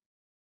bars.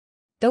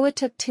 Though it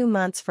took 2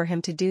 months for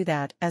him to do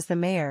that, as the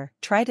mayor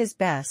tried his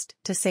best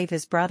to save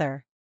his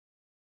brother.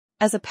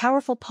 As a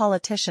powerful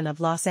politician of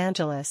Los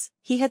Angeles,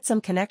 he had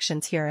some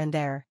connections here and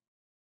there.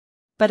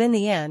 But in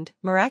the end,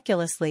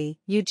 miraculously,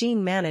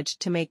 Eugene managed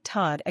to make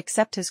Todd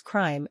accept his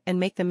crime and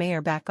make the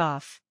mayor back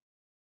off.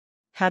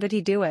 How did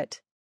he do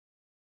it?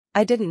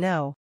 I didn't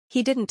know.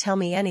 He didn't tell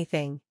me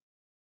anything.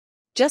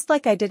 Just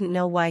like I didn't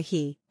know why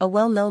he, a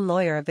well-known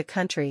lawyer of the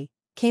country,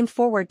 came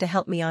forward to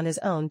help me on his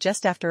own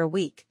just after a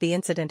week the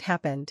incident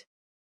happened.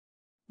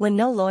 When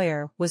no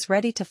lawyer was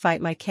ready to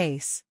fight my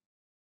case.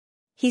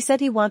 He said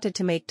he wanted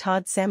to make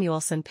Todd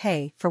Samuelson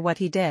pay for what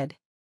he did.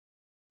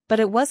 But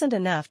it wasn't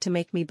enough to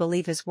make me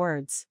believe his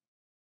words.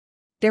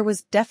 There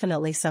was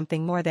definitely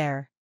something more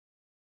there.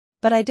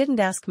 But I didn't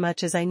ask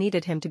much as I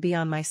needed him to be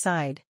on my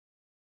side.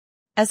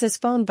 As his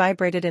phone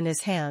vibrated in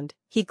his hand,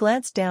 he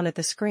glanced down at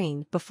the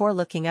screen before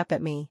looking up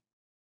at me.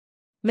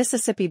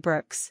 Mississippi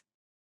Brooks.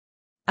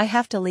 I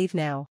have to leave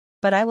now,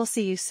 but I will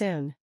see you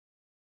soon.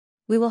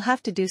 We will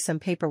have to do some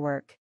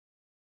paperwork.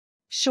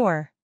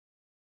 Sure.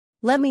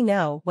 Let me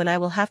know when I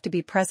will have to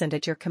be present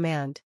at your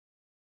command.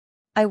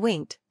 I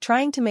winked,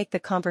 trying to make the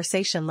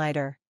conversation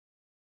lighter.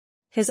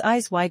 His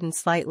eyes widened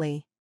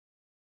slightly.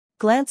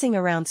 Glancing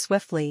around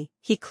swiftly,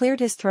 he cleared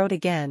his throat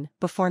again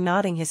before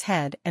nodding his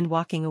head and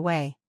walking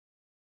away.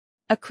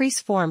 A crease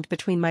formed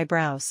between my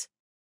brows.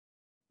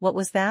 What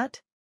was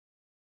that?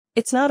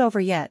 It's not over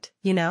yet,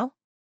 you know?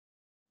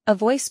 A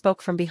voice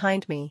spoke from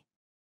behind me.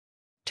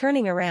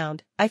 Turning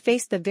around, I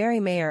faced the very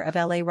mayor of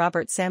LA,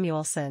 Robert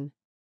Samuelson.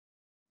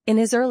 In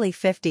his early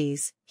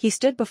 50s, he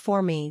stood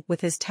before me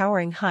with his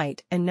towering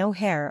height and no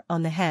hair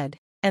on the head,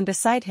 and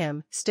beside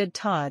him stood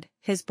Todd,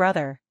 his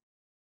brother.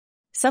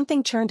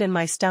 Something churned in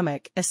my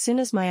stomach as soon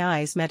as my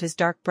eyes met his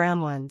dark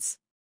brown ones.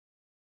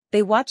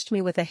 They watched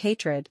me with a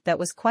hatred that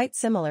was quite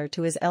similar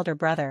to his elder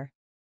brother.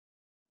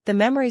 The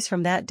memories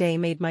from that day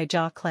made my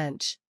jaw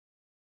clench.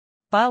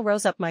 Bile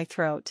rose up my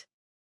throat.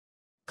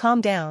 Calm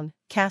down,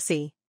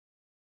 Cassie.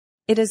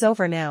 It is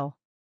over now.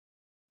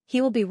 He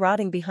will be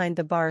rotting behind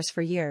the bars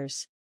for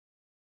years.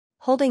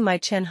 Holding my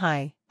chin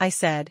high, I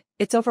said,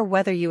 it's over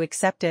whether you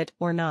accept it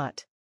or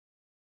not.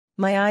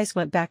 My eyes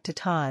went back to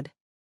Todd.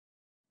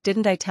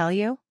 Didn't I tell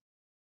you?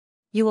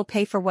 You will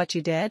pay for what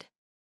you did?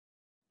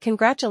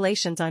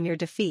 Congratulations on your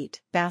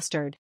defeat,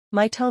 bastard.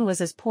 My tone was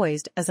as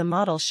poised as a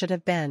model should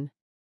have been.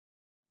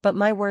 But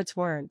my words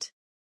weren't.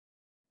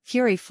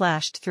 Fury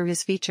flashed through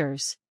his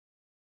features.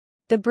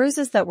 The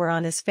bruises that were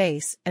on his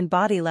face and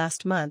body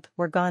last month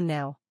were gone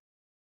now.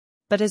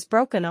 But his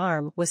broken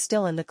arm was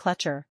still in the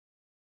clutcher.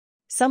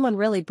 Someone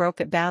really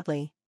broke it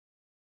badly.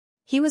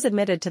 He was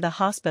admitted to the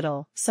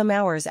hospital some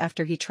hours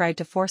after he tried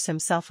to force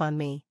himself on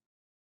me.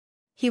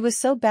 He was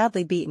so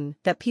badly beaten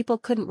that people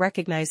couldn't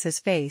recognize his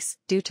face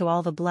due to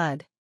all the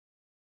blood.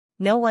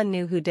 No one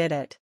knew who did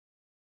it.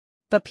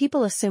 But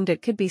people assumed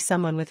it could be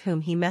someone with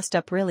whom he messed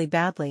up really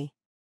badly.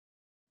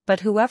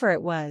 But whoever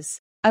it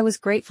was, I was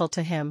grateful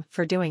to him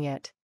for doing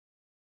it.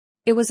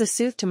 It was a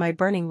soothe to my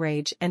burning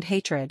rage and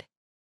hatred.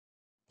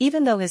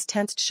 Even though his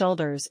tensed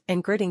shoulders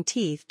and gritting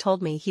teeth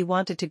told me he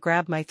wanted to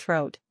grab my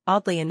throat,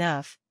 oddly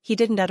enough, he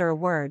didn't utter a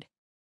word.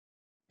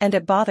 And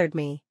it bothered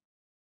me.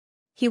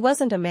 He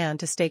wasn't a man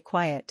to stay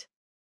quiet.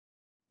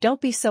 Don't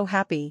be so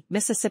happy,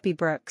 Mississippi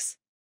Brooks.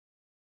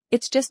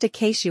 It's just a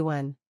case you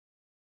won.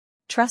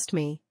 Trust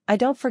me, I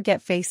don't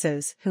forget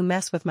faces who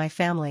mess with my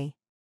family.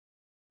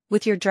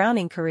 With your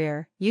drowning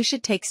career, you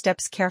should take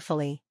steps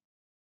carefully.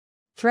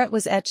 Threat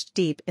was etched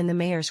deep in the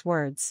mayor's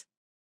words.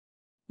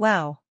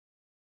 Wow.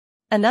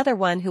 Another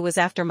one who was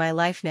after my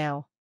life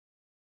now.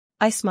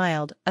 I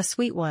smiled, a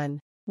sweet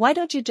one. Why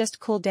don't you just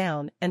cool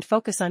down and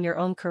focus on your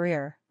own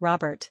career,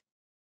 Robert?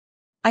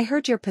 I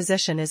heard your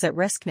position is at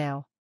risk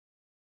now.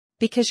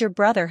 Because your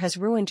brother has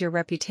ruined your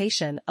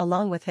reputation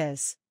along with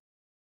his.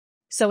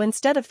 So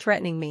instead of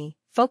threatening me,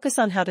 focus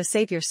on how to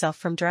save yourself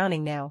from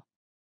drowning now.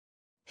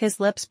 His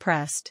lips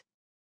pressed.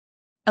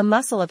 A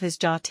muscle of his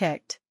jaw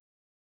ticked.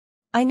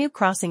 I knew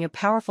crossing a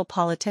powerful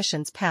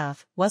politician's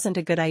path wasn't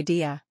a good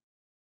idea.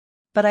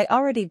 But I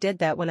already did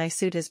that when I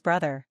sued his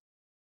brother.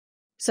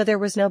 So there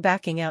was no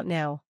backing out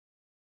now.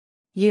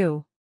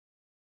 You.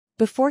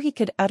 Before he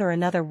could utter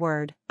another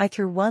word, I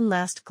threw one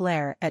last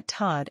glare at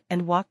Todd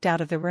and walked out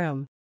of the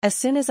room. As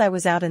soon as I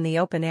was out in the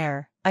open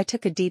air, I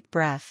took a deep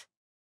breath.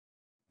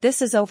 This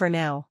is over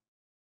now.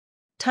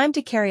 Time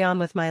to carry on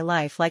with my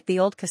life like the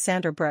old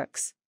Cassandra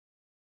Brooks.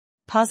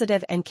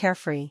 Positive and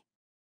carefree.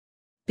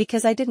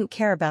 Because I didn't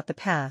care about the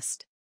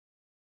past.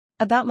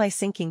 About my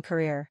sinking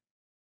career.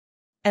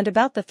 And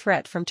about the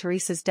threat from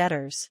Teresa's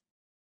debtors.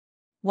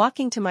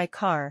 Walking to my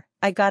car,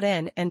 I got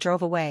in and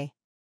drove away.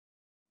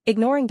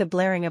 Ignoring the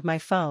blaring of my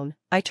phone,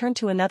 I turned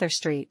to another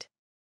street.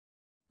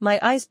 My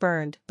eyes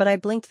burned, but I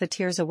blinked the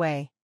tears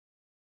away.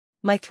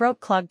 My throat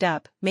clogged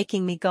up,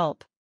 making me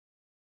gulp.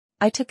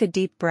 I took a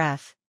deep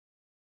breath.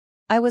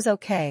 I was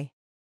okay.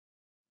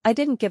 I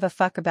didn't give a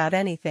fuck about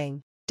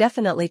anything,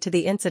 definitely to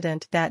the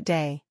incident that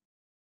day.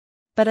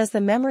 But as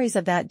the memories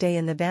of that day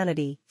in the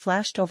vanity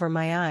flashed over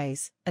my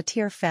eyes, a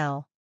tear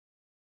fell.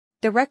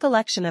 The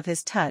recollection of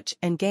his touch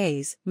and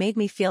gaze made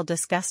me feel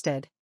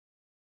disgusted.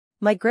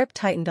 My grip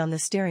tightened on the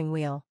steering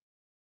wheel.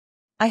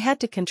 I had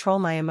to control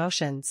my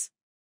emotions.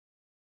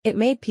 It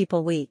made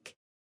people weak.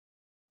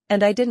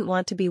 And I didn't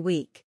want to be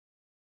weak.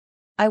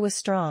 I was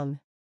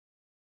strong.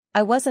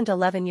 I wasn't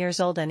 11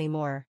 years old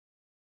anymore.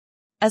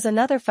 As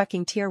another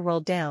fucking tear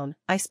rolled down,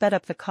 I sped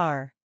up the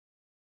car.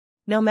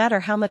 No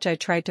matter how much I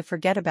tried to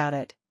forget about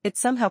it, it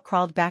somehow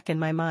crawled back in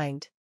my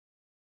mind.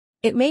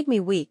 It made me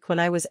weak when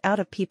I was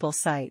out of people's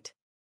sight.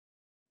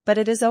 But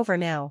it is over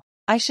now.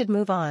 I should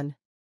move on.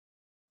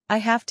 I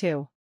have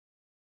to.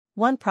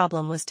 One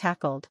problem was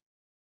tackled.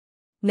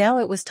 Now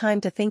it was time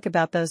to think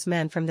about those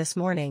men from this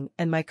morning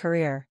and my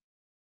career.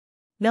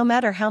 No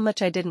matter how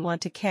much I didn't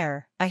want to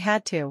care, I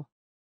had to.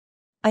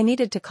 I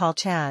needed to call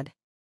Chad.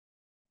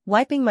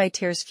 Wiping my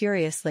tears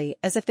furiously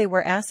as if they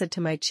were acid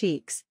to my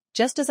cheeks,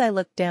 just as I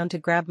looked down to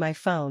grab my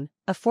phone,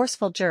 a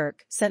forceful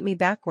jerk sent me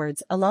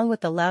backwards along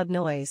with the loud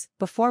noise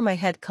before my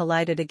head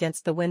collided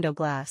against the window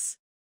glass.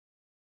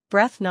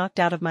 Breath knocked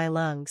out of my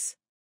lungs.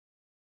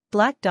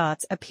 Black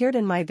dots appeared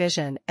in my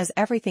vision as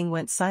everything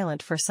went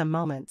silent for some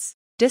moments.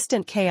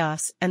 Distant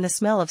chaos and the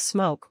smell of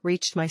smoke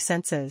reached my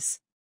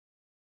senses.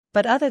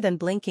 But other than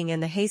blinking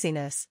in the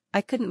haziness, I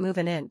couldn't move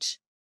an inch.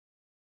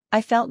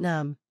 I felt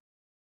numb.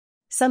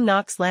 Some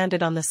knocks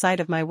landed on the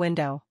side of my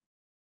window.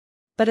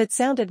 But it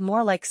sounded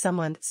more like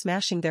someone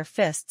smashing their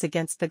fists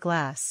against the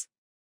glass.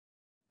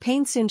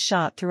 Pain soon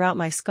shot throughout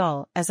my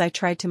skull as I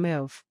tried to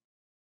move.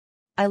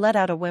 I let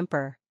out a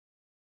whimper.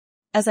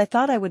 As I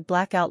thought I would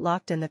black out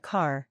locked in the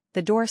car,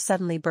 the door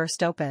suddenly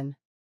burst open.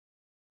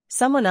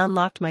 Someone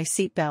unlocked my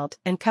seatbelt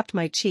and cupped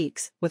my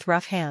cheeks with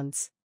rough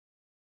hands.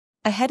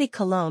 A heady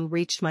cologne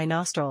reached my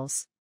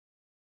nostrils.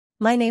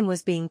 My name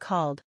was being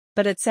called,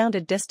 but it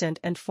sounded distant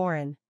and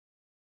foreign.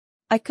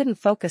 I couldn't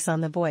focus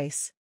on the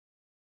voice.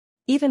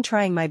 Even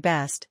trying my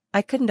best,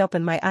 I couldn't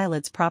open my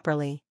eyelids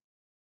properly.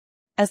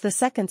 As the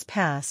seconds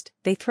passed,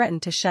 they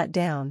threatened to shut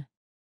down.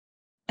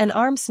 An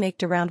arm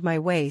snaked around my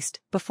waist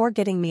before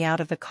getting me out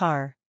of the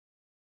car.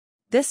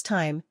 This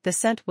time, the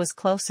scent was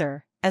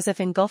closer, as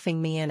if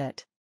engulfing me in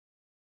it.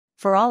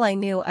 For all I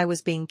knew, I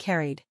was being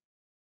carried.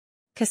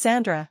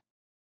 Cassandra.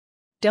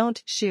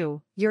 Don't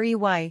shoo, you're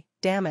EY,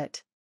 damn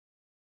it.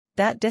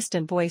 That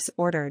distant voice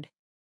ordered.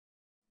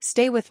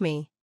 Stay with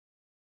me.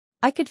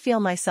 I could feel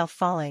myself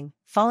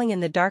falling in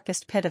the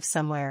darkest pit of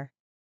somewhere.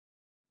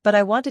 But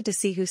I wanted to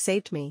see who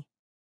saved me.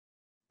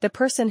 The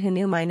person who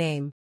knew my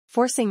name.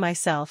 Forcing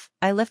myself,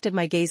 I lifted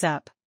my gaze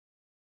up.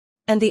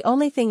 And the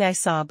only thing I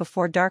saw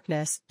before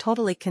darkness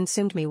totally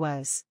consumed me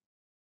was.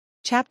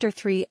 Chapter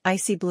 3,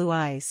 Icy Blue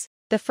Eyes.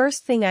 The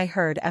first thing I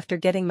heard after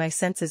getting my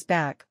senses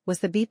back was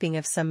the beeping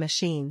of some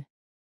machine.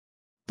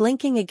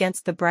 Blinking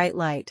against the bright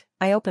light,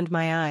 I opened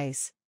my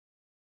eyes.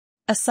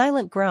 A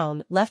silent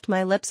groan left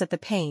my lips at the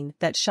pain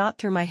that shot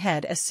through my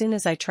head as soon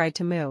as I tried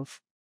to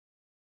move.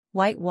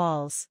 White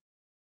walls.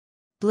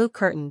 Blue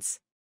curtains.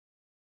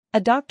 A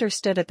doctor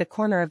stood at the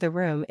corner of the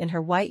room in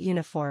her white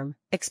uniform,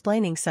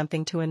 explaining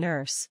something to a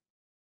nurse.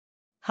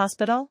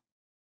 Hospital?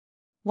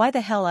 Why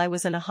the hell I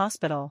was in a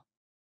hospital?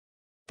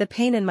 The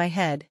pain in my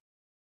head.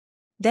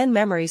 Then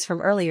memories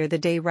from earlier the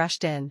day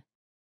rushed in.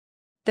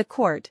 The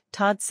court,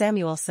 Todd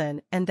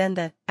Samuelson, and then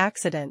the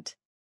accident.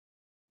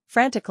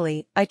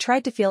 Frantically, I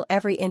tried to feel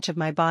every inch of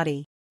my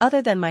body.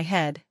 Other than my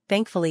head,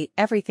 thankfully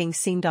everything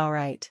seemed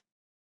alright.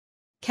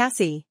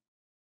 Cassie.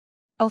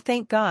 Oh,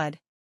 thank God.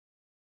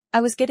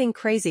 I was getting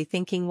crazy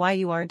thinking why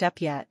you aren't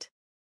up yet.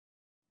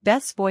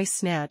 Beth's voice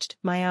snatched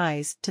my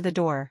eyes to the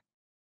door.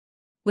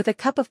 With a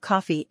cup of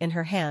coffee in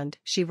her hand,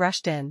 she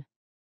rushed in.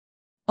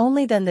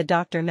 Only then the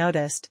doctor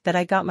noticed that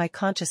I got my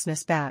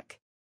consciousness back.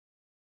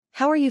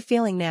 How are you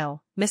feeling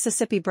now,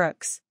 Mississippi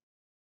Brooks?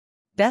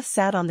 Beth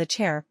sat on the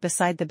chair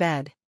beside the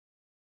bed.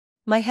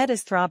 My head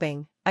is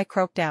throbbing, I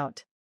croaked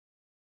out.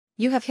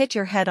 You have hit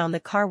your head on the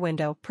car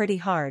window pretty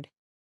hard.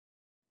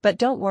 But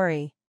don't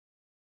worry.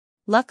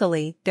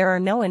 Luckily, there are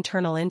no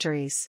internal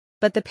injuries,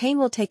 but the pain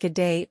will take a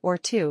day or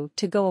two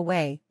to go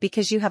away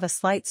because you have a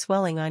slight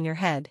swelling on your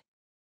head.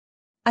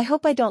 I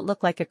hope I don't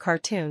look like a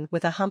cartoon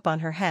with a hump on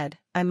her head,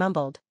 I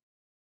mumbled.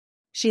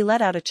 She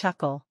let out a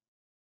chuckle.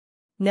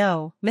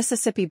 No,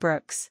 Mississippi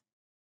Brooks.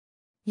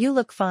 You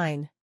look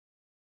fine.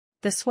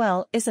 The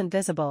swell isn't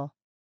visible.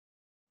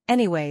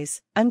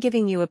 Anyways, I'm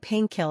giving you a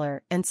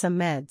painkiller and some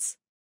meds.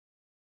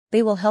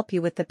 They will help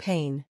you with the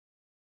pain.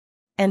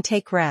 And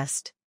take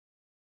rest.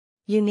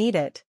 You need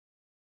it.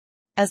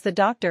 As the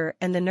doctor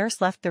and the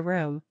nurse left the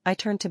room, I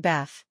turned to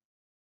Beth.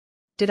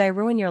 Did I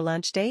ruin your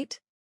lunch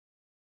date?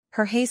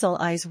 Her hazel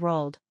eyes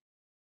rolled.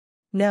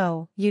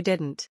 No, you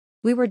didn't.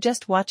 We were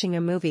just watching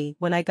a movie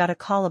when I got a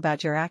call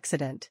about your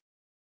accident.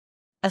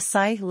 A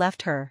sigh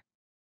left her.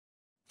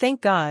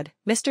 Thank God,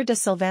 Mr. De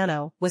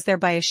Sylvano was there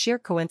by a sheer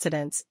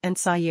coincidence and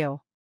saw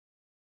you.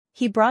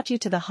 He brought you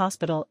to the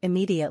hospital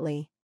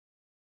immediately.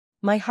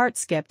 My heart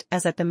skipped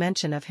as at the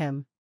mention of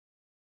him.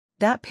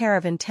 That pair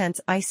of intense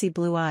icy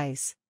blue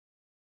eyes.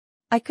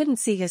 I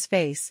couldn't see his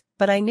face,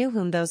 but I knew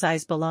whom those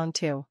eyes belonged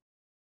to.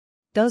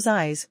 Those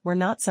eyes were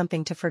not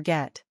something to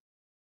forget.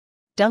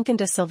 Duncan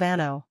De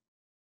Sylvano.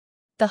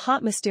 The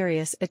hot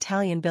mysterious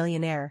Italian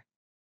billionaire.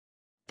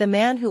 The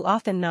man who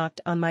often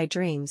knocked on my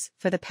dreams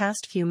for the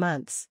past few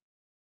months.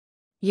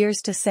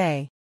 Years to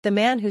say, the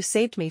man who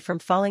saved me from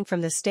falling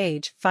from the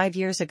stage 5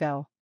 years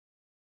ago.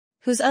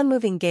 Whose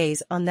unmoving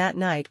gaze on that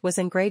night was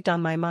engraved on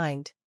my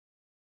mind.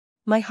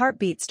 My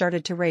heartbeat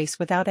started to race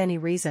without any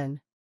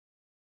reason.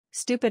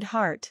 Stupid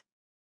heart.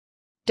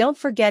 Don't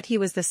forget he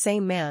was the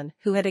same man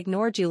who had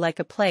ignored you like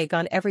a plague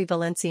on every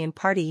Valencian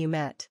party you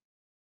met.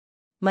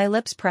 My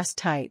lips pressed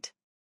tight.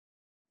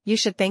 You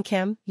should thank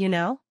him, you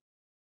know?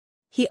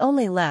 He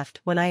only left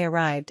when I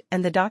arrived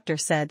and the doctor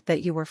said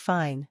that you were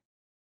fine.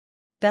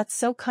 That's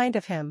so kind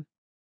of him.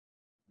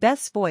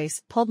 Beth's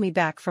voice pulled me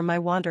back from my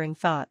wandering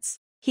thoughts.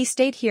 He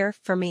stayed here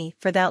for me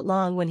for that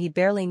long when he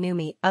barely knew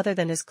me other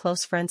than his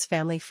close friend's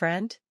family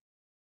friend?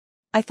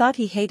 I thought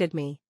he hated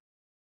me.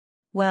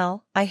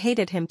 Well, I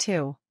hated him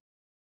too.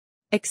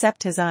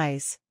 Except his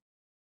eyes.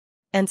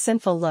 And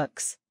sinful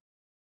looks.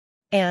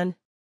 And.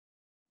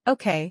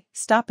 Okay,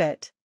 stop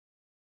it.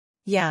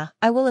 Yeah,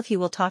 I will if he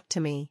will talk to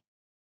me.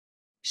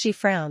 She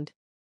frowned.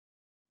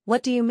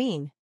 What do you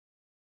mean?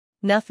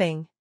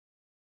 Nothing.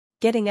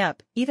 Getting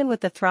up, even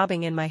with the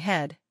throbbing in my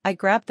head, I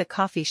grabbed the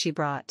coffee she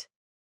brought.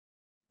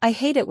 I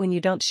hate it when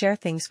you don't share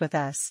things with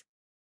us.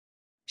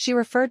 She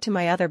referred to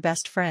my other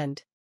best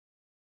friend.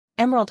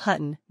 Emerald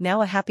Hutton,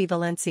 now a happy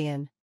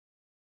Valencian.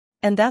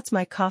 And that's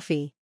my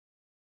coffee.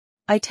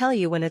 I tell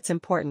you when it's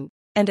important,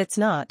 and it's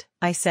not,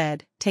 I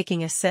said,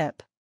 taking a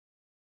sip.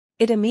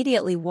 It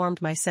immediately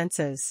warmed my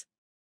senses.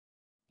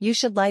 You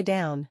should lie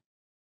down.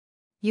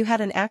 You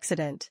had an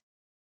accident.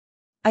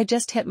 I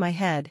just hit my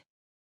head.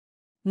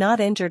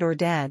 Not injured or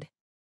dead.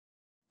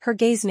 Her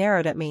gaze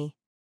narrowed at me.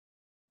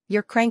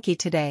 You're cranky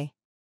today.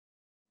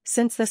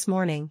 Since this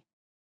morning.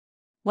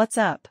 What's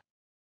up?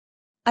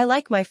 I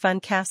like my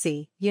fun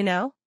Cassie, you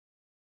know?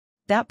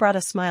 That brought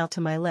a smile to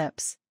my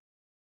lips.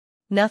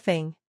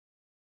 Nothing.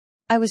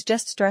 I was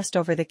just stressed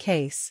over the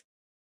case.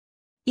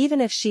 Even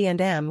if she and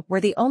Em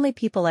were the only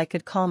people I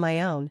could call my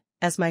own,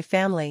 as my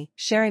family,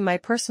 sharing my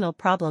personal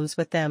problems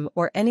with them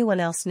or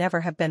anyone else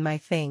never have been my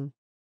thing.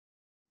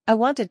 I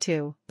wanted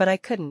to, but I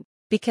couldn't,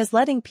 because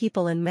letting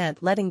people in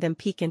meant letting them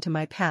peek into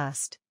my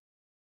past.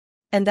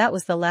 And that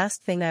was the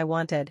last thing I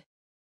wanted.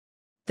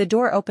 The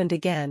door opened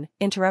again,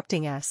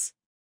 interrupting us.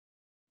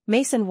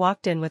 Mason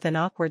walked in with an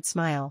awkward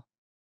smile.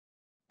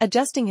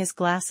 Adjusting his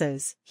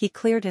glasses, he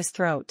cleared his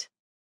throat.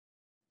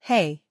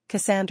 Hey,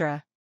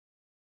 Cassandra.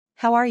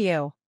 How are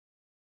you?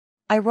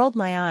 I rolled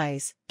my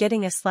eyes,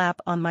 getting a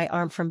slap on my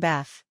arm from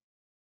Beth.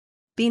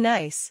 Be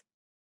nice.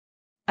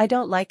 I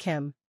don't like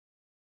him.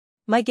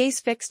 My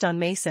gaze fixed on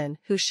Mason,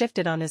 who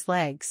shifted on his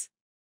legs.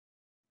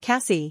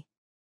 Cassie.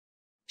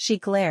 She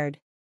glared.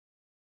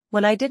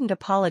 When I didn't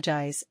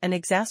apologize, an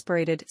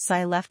exasperated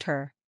sigh left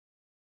her.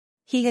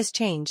 He has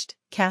changed,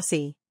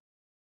 Cassie.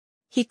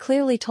 He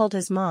clearly told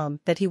his mom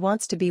that he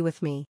wants to be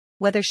with me,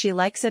 whether she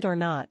likes it or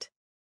not.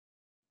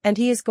 And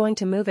he is going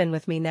to move in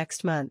with me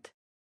next month.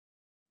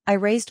 I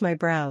raised my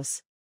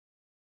brows.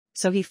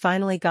 So he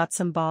finally got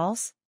some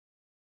balls?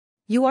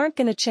 You aren't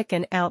gonna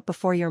chicken out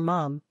before your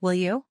mom, will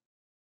you?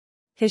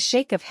 His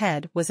shake of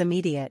head was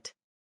immediate.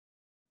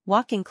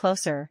 Walking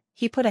closer,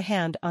 he put a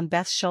hand on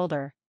Beth's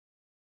shoulder.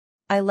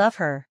 I love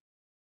her.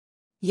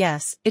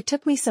 Yes, it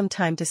took me some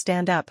time to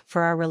stand up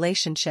for our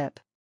relationship.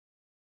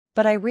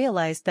 But I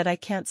realized that I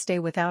can't stay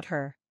without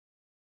her.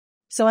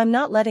 So I'm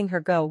not letting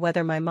her go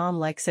whether my mom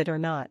likes it or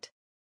not.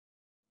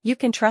 You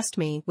can trust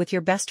me with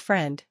your best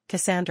friend,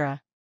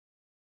 Cassandra.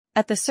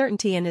 At the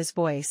certainty in his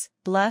voice,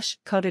 blush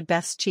coated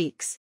Beth's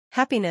cheeks,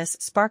 happiness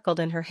sparkled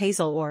in her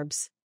hazel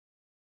orbs.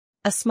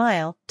 A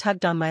smile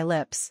tugged on my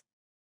lips.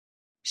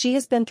 She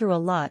has been through a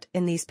lot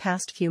in these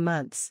past few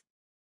months.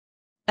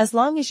 As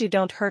long as you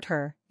don't hurt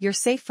her, you're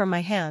safe from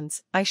my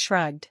hands, I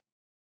shrugged.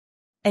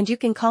 And you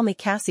can call me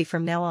Cassie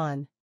from now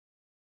on.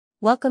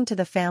 Welcome to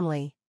the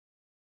family.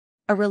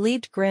 A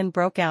relieved grin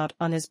broke out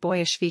on his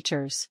boyish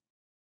features.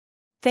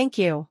 Thank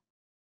you.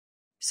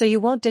 So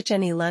you won't ditch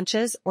any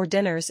lunches or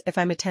dinners if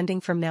I'm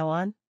attending from now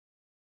on?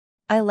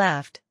 I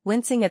laughed,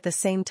 wincing at the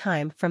same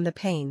time from the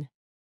pain.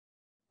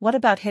 What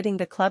about hitting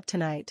the club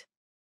tonight?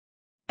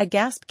 A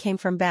gasp came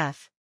from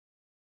Beth.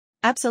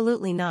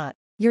 Absolutely not.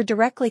 You're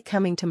directly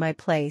coming to my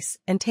place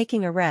and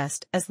taking a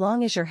rest as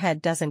long as your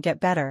head doesn't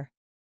get better.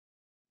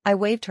 I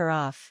waved her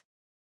off.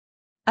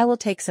 I will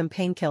take some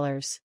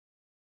painkillers.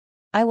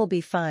 I will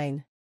be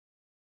fine.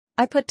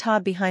 I put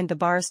Todd behind the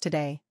bars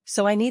today,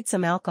 so I need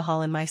some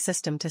alcohol in my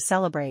system to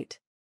celebrate.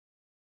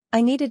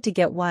 I needed to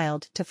get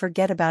wild to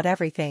forget about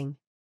everything.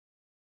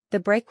 The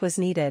break was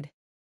needed.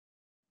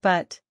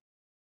 But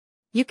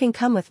you can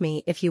come with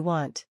me if you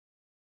want.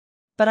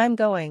 But I'm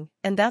going,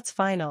 and that's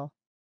final.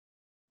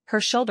 Her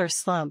shoulders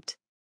slumped.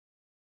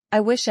 I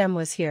wish Em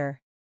was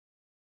here.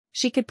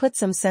 She could put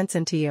some sense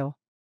into you.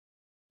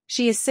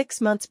 She is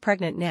 6 months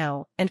pregnant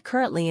now and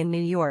currently in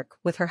New York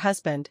with her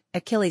husband,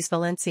 Achilles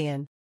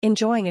Valencian,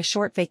 enjoying a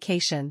short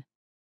vacation.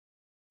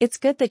 It's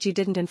good that you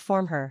didn't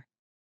inform her.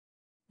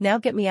 Now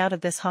get me out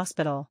of this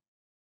hospital.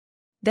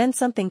 Then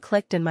something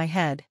clicked in my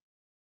head.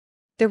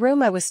 The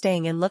room I was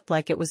staying in looked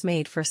like it was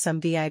made for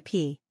some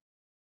VIP.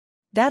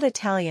 That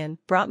Italian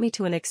brought me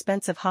to an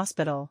expensive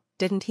hospital,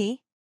 didn't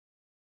he?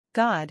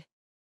 God.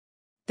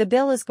 The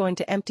bill is going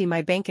to empty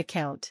my bank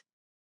account.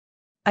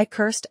 I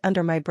cursed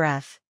under my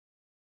breath.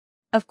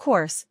 Of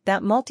course,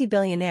 that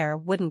multi-billionaire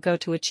wouldn't go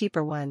to a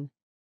cheaper one.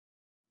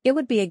 It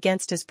would be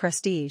against his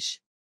prestige.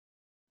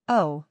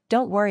 Oh,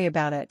 don't worry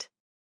about it.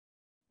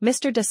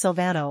 Mr. De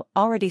Sylvano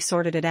already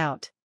sorted it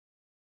out.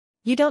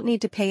 You don't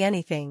need to pay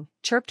anything,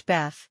 chirped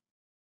Beth.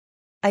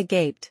 I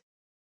gaped.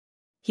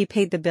 He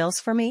paid the bills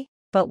for me?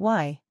 But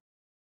why?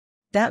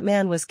 That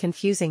man was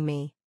confusing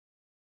me.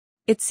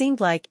 It seemed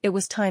like it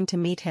was time to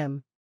meet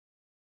him.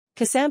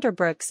 Cassandra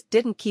Brooks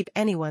didn't keep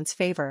anyone's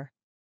favor.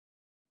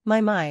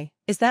 My,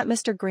 is that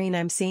Mr. Green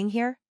I'm seeing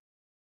here?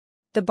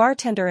 The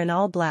bartender in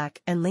all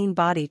black and lean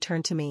body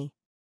turned to me.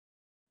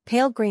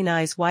 Pale green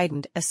eyes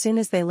widened as soon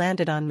as they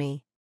landed on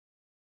me.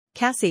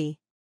 Cassie.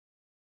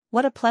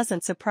 What a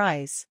pleasant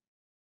surprise.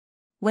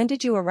 When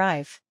did you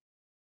arrive?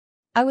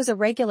 I was a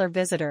regular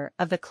visitor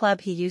of the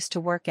club he used to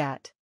work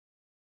at.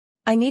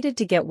 I needed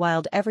to get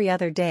wild every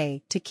other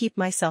day to keep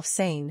myself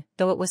sane,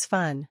 though it was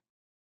fun.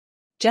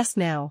 Just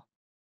now.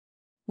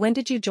 When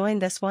did you join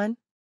this one?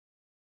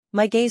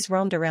 My gaze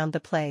roamed around the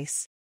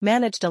place.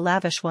 Managed a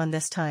lavish one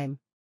this time.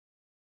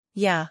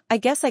 Yeah, I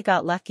guess I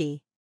got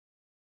lucky.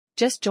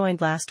 Just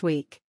joined last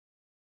week.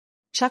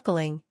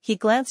 Chuckling, he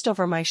glanced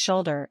over my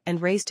shoulder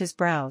and raised his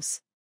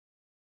brows.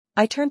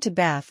 I turned to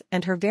Beth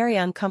and her very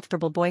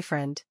uncomfortable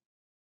boyfriend.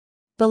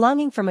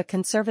 Belonging from a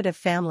conservative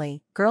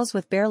family, girls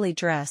with barely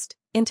dressed,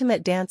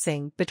 intimate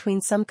dancing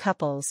between some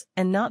couples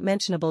and not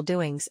mentionable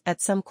doings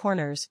at some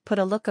corners put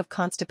a look of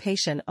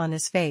constipation on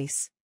his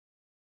face.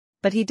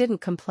 But he didn't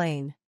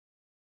complain.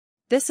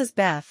 This is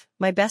Beth,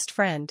 my best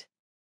friend.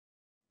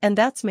 And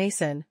that's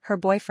Mason, her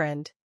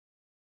boyfriend.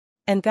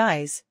 And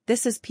guys,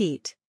 this is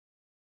Pete.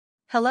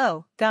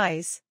 Hello,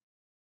 guys.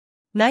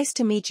 Nice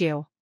to meet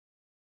you.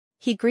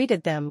 He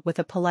greeted them with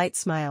a polite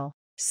smile.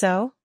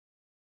 So?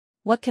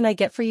 What can I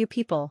get for you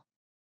people?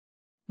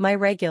 My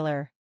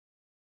regular.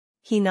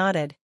 He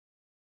nodded.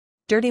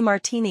 Dirty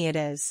martini it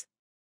is.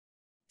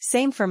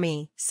 Same for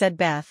me, said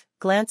Beth,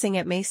 glancing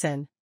at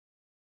Mason.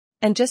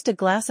 And just a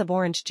glass of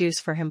orange juice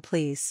for him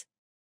please.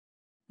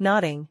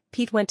 Nodding,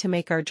 Pete went to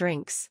make our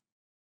drinks.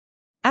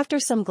 After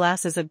some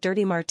glasses of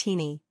dirty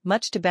martini,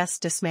 much to Beth's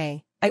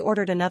dismay, I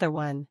ordered another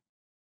one.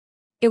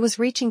 It was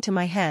reaching to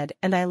my head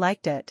and I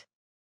liked it.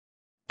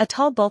 A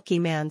tall bulky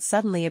man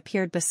suddenly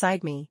appeared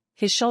beside me,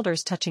 his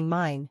shoulders touching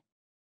mine.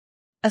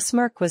 A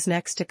smirk was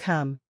next to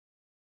come.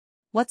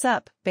 What's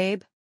up,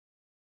 babe?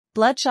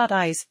 Bloodshot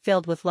eyes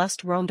filled with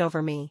lust roamed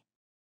over me.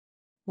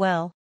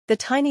 Well, the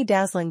tiny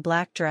dazzling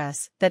black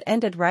dress that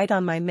ended right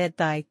on my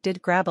mid-thigh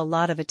did grab a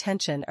lot of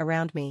attention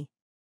around me.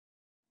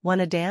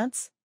 Wanna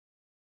dance?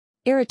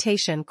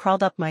 Irritation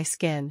crawled up my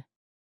skin.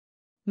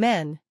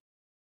 Men.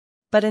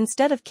 But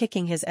instead of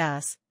kicking his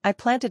ass, I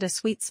planted a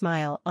sweet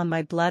smile on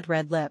my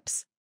blood-red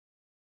lips.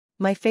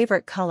 My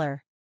favorite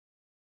color.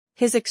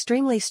 His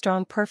extremely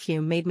strong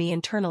perfume made me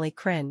internally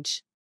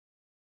cringe.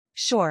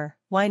 Sure,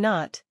 why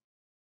not?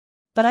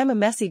 But I'm a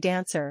messy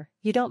dancer,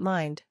 you don't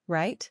mind,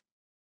 right?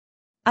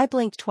 I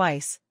blinked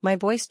twice, my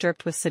voice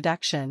dripped with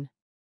seduction.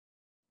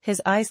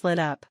 His eyes lit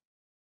up.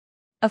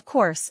 Of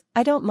course,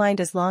 I don't mind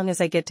as long as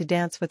I get to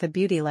dance with a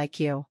beauty like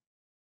you.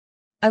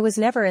 I was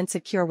never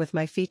insecure with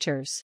my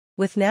features.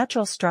 With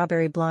natural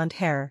strawberry blonde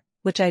hair,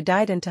 which I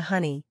dyed into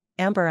honey,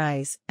 amber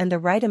eyes, and the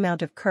right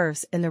amount of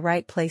curves in the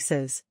right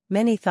places,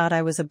 many thought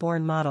I was a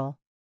born model.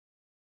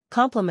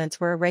 Compliments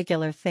were a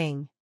regular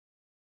thing.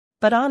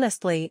 But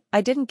honestly,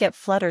 I didn't get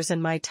flutters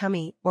in my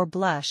tummy or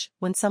blush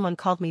when someone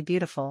called me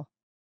beautiful.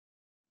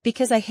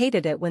 Because I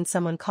hated it when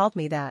someone called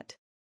me that.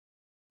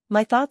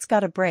 My thoughts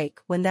got a break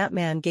when that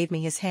man gave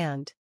me his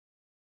hand.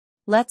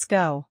 Let's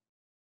go.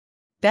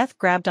 Beth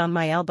grabbed on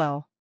my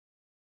elbow.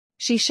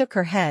 She shook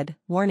her head,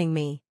 warning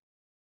me.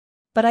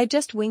 But I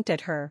just winked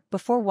at her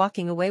before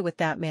walking away with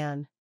that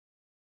man.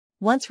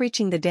 Once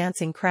reaching the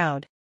dancing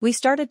crowd, we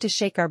started to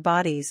shake our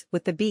bodies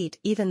with the beat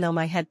even though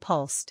my head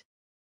pulsed.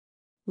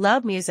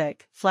 Loud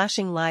music,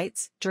 flashing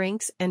lights,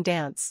 drinks, and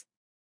dance.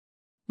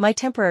 My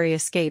temporary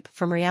escape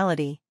from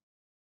reality.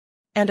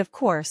 And of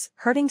course,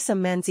 hurting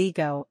some men's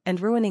ego and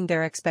ruining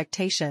their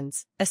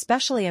expectations,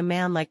 especially a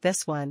man like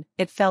this one,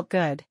 it felt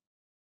good.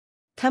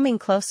 Coming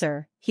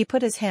closer, he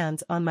put his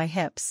hands on my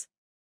hips.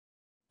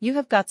 You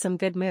have got some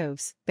good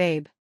moves,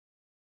 babe.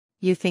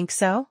 You think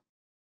so?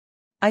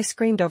 I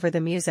screamed over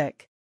the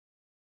music.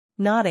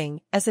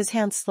 Nodding, as his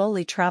hand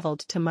slowly traveled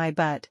to my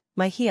butt,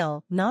 my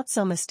heel not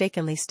so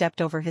mistakenly stepped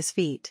over his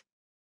feet.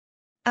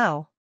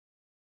 Ow.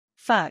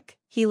 Fuck,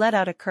 he let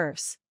out a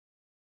curse.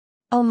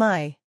 Oh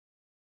my.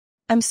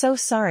 I'm so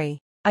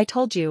sorry, I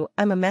told you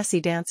I'm a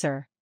messy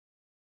dancer.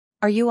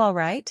 Are you all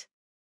right?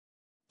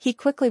 He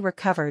quickly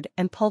recovered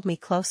and pulled me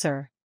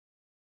closer.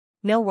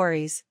 No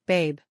worries,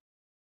 babe.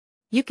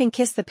 You can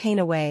kiss the pain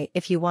away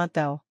if you want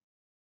though.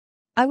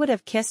 I would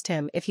have kissed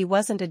him if he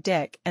wasn't a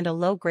dick and a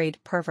low-grade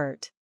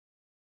pervert.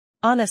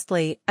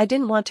 Honestly, I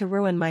didn't want to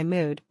ruin my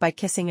mood by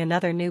kissing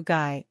another new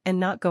guy and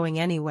not going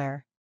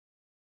anywhere.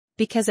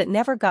 Because it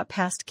never got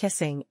past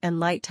kissing and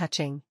light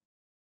touching.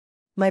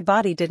 My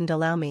body didn't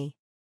allow me.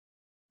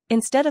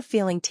 Instead of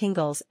feeling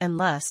tingles and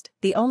lust,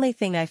 the only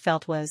thing I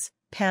felt was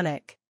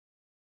panic.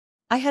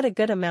 I had a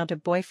good amount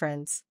of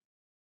boyfriends.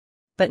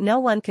 But no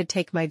one could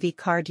take my V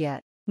card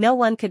yet. No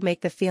one could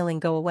make the feeling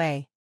go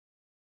away.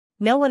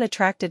 No one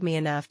attracted me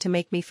enough to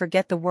make me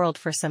forget the world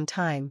for some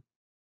time.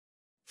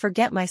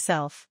 Forget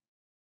myself.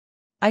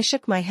 I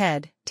shook my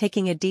head,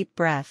 taking a deep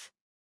breath.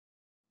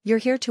 You're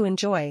here to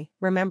enjoy,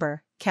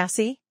 remember,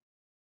 Cassie?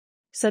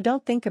 So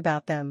don't think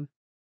about them.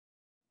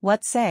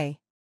 What say?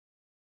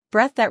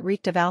 Breath that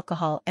reeked of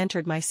alcohol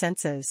entered my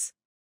senses.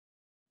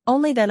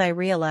 Only then I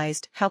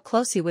realized how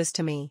close he was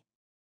to me.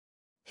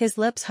 His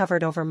lips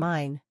hovered over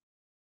mine.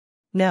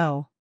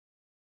 No.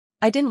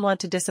 I didn't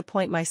want to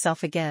disappoint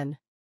myself again.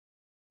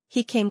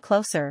 He came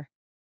closer.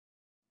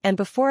 And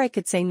before I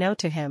could say no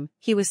to him,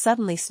 he was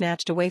suddenly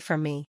snatched away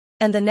from me,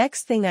 and the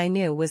next thing I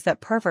knew was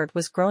that pervert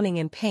was groaning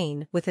in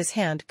pain with his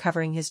hand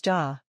covering his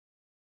jaw.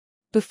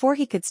 Before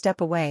he could step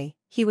away,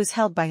 he was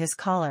held by his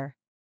collar.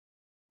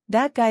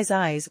 That guy's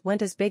eyes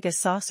went as big as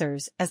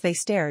saucers as they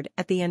stared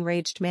at the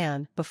enraged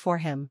man before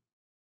him.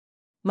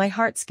 My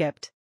heart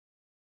skipped.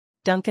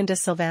 Duncan De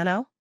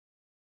Sylvano?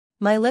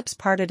 My lips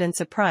parted in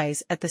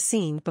surprise at the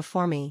scene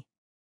before me.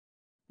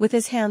 With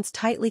his hands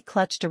tightly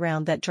clutched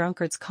around that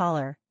drunkard's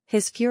collar,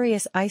 his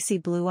furious icy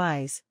blue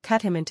eyes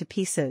cut him into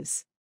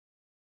pieces.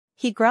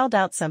 He growled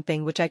out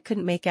something which I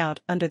couldn't make out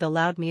under the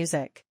loud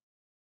music.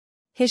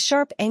 His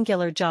sharp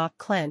angular jaw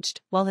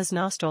clenched while his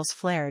nostrils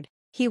flared.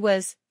 He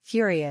was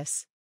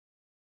furious.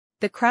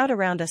 The crowd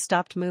around us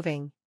stopped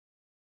moving.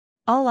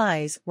 All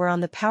eyes were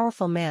on the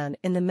powerful man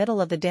in the middle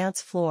of the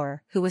dance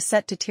floor who was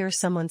set to tear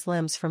someone's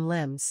limbs from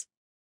limbs.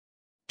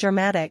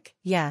 Dramatic,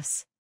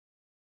 yes.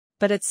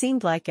 But it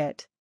seemed like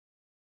it.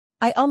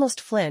 I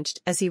almost flinched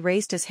as he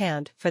raised his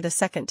hand for the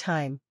second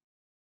time.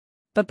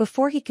 But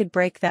before he could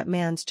break that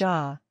man's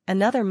jaw,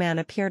 another man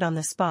appeared on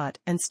the spot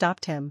and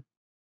stopped him.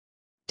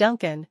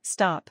 Duncan,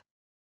 stop.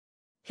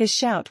 His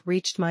shout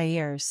reached my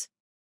ears.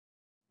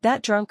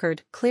 That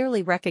drunkard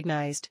clearly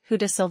recognized who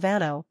De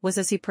Sylvano was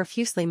as he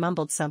profusely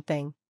mumbled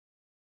something.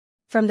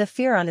 From the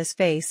fear on his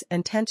face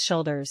and tense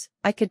shoulders,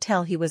 I could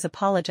tell he was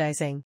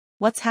apologizing.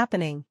 What's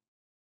happening?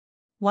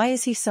 Why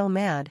is he so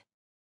mad?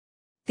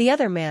 The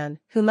other man,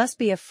 who must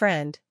be a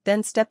friend,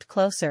 then stepped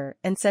closer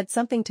and said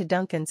something to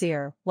Duncan's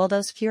ear while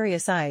those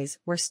furious eyes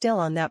were still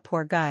on that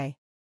poor guy.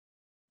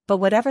 But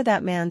whatever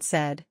that man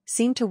said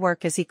seemed to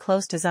work as he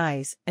closed his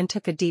eyes and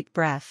took a deep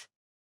breath.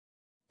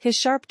 His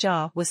sharp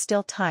jaw was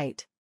still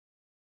tight.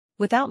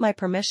 Without my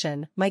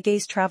permission, my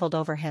gaze traveled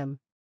over him.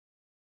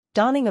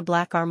 Donning a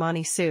black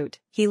Armani suit,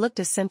 he looked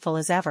as sinful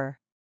as ever.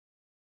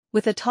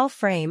 With a tall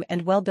frame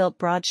and well-built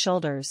broad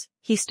shoulders,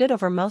 he stood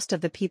over most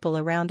of the people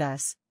around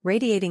us,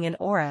 radiating an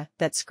aura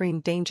that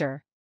screamed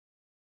danger.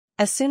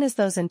 As soon as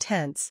those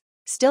intense,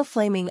 still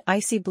flaming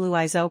icy blue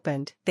eyes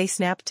opened, they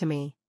snapped to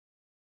me.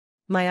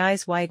 My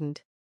eyes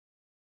widened.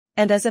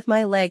 And as if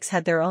my legs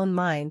had their own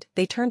mind,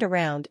 they turned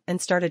around and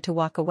started to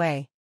walk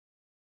away.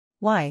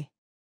 Why?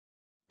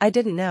 I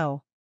didn't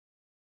know.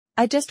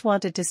 I just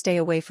wanted to stay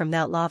away from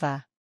that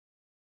lava.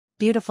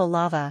 Beautiful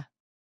lava.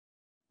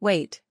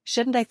 Wait,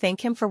 shouldn't I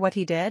thank him for what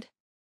he did?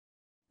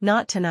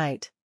 Not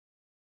tonight.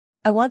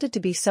 I wanted to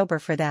be sober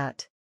for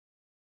that.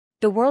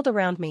 The world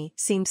around me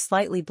seemed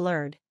slightly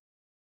blurred.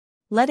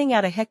 Letting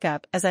out a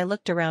hiccup as I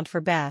looked around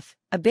for Beth,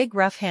 a big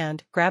rough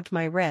hand grabbed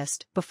my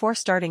wrist before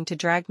starting to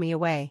drag me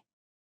away.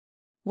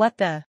 What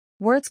the?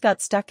 Words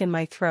got stuck in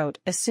my throat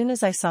as soon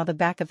as I saw the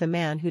back of the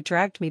man who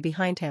dragged me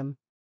behind him.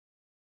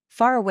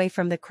 Far away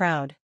from the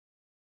crowd.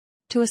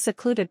 To a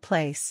secluded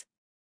place.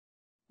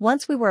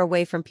 Once we were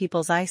away from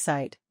people's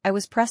eyesight, I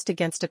was pressed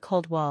against a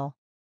cold wall.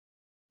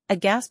 A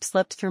gasp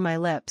slipped through my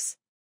lips.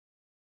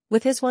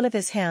 With one of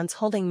his hands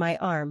holding my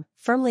arm,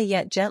 firmly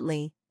yet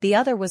gently, the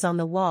other was on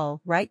the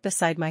wall right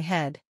beside my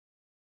head.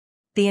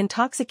 The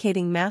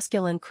intoxicating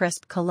masculine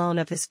crisp cologne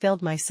of his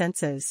filled my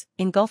senses,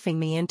 engulfing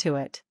me into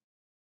it.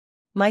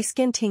 My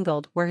skin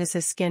tingled where his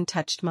skin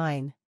touched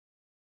mine.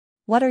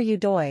 What are you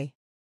doing?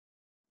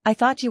 I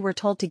thought you were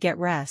told to get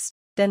rest,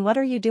 then what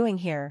are you doing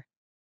here?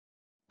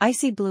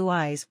 Icy blue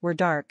eyes were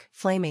dark,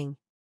 flaming.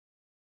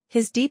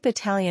 His deep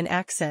Italian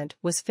accent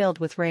was filled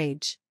with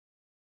rage.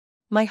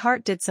 My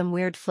heart did some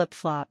weird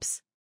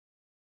flip-flops.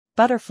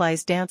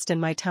 Butterflies danced in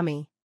my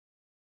tummy.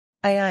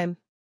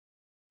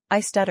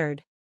 I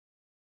stuttered.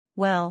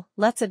 Well,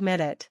 let's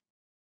admit it.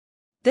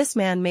 This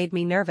man made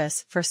me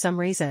nervous for some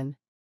reason.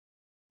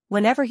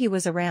 Whenever he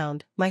was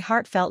around, my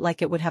heart felt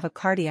like it would have a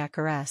cardiac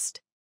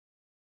arrest.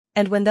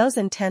 And when those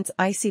intense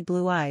icy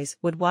blue eyes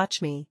would watch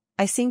me,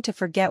 I seemed to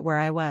forget where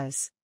I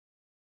was.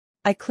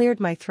 I cleared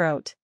my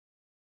throat.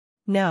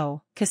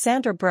 No,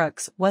 Cassandra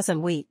Brooks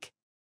wasn't weak.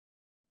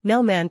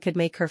 No man could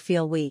make her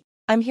feel weak.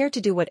 I'm here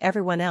to do what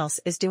everyone else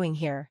is doing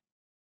here.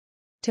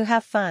 To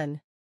have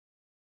fun.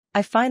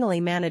 I finally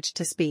managed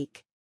to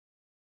speak.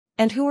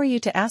 And who are you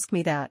to ask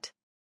me that?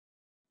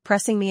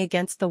 Pressing me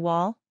against the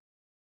wall?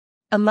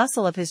 A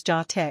muscle of his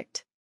jaw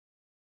ticked.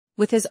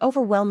 With his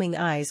overwhelming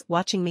eyes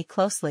watching me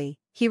closely,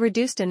 he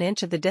reduced an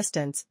inch of the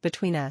distance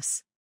between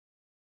us.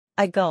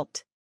 I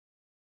gulped.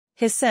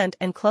 His scent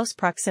and close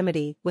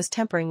proximity was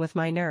tempering with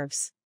my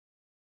nerves.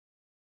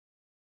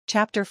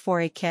 Chapter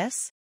 4. A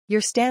kiss? You're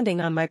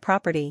standing on my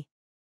property.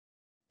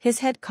 His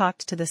head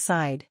cocked to the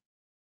side.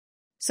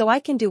 So I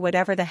can do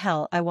whatever the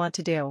hell I want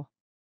to do.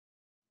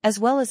 As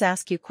well as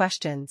ask you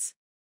questions.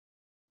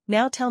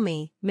 Now tell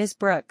me, Ms.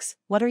 Brooks,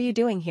 what are you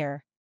doing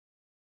here?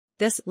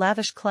 This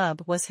lavish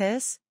club was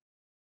his?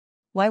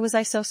 Why was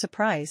I so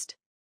surprised?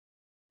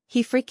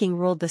 He freaking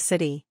ruled the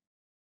city.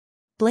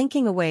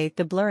 Blinking away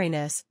the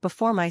blurriness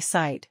before my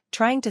sight,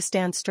 trying to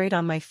stand straight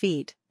on my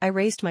feet, I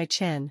raised my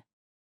chin.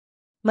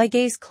 My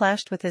gaze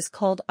clashed with his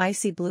cold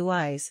icy blue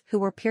eyes who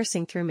were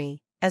piercing through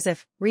me, as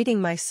if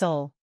reading my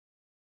soul.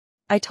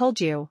 I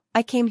told you,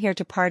 I came here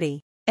to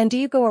party, and do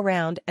you go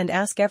around and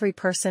ask every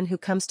person who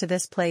comes to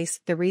this place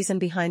the reason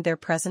behind their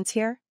presence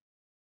here?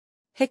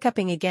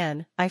 Hiccuping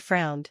again, I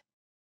frowned.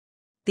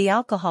 The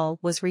alcohol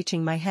was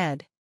reaching my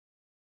head.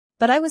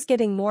 But I was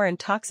getting more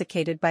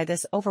intoxicated by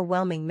this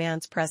overwhelming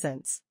man's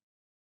presence.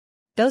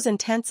 Those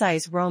intense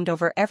eyes roamed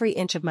over every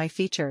inch of my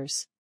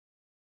features.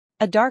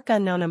 A dark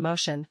unknown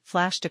emotion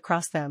flashed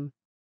across them.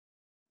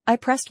 I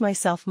pressed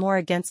myself more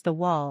against the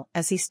wall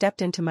as he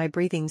stepped into my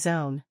breathing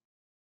zone.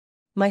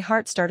 My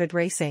heart started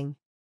racing.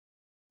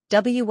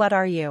 What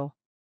are you?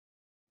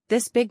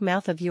 This big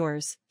mouth of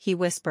yours, he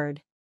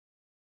whispered.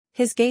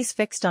 His gaze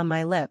fixed on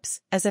my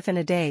lips, as if in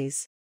a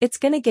daze. It's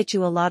gonna get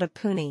you a lot of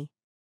poonie.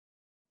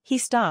 He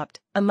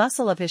stopped, a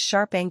muscle of his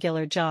sharp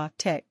angular jaw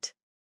ticked.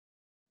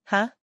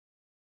 Huh?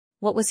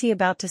 What was he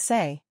about to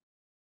say?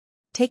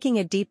 Taking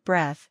a deep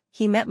breath,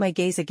 he met my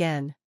gaze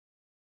again.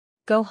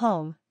 Go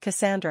home,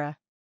 Cassandra.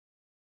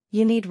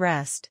 You need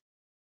rest.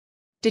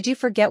 Did you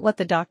forget what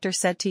the doctor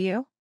said to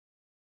you?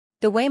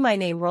 The way my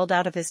name rolled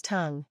out of his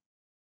tongue.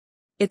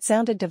 It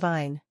sounded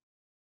divine.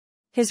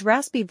 His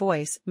raspy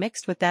voice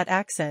mixed with that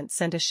accent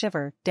sent a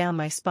shiver down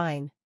my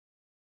spine.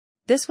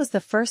 This was the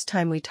first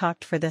time we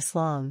talked for this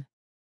long.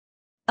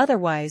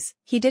 Otherwise,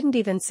 he didn't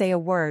even say a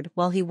word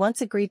while he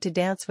once agreed to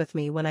dance with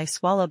me when I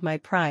swallowed my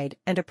pride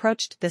and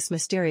approached this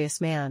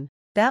mysterious man,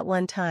 that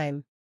one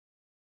time.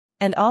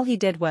 And all he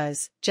did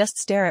was, just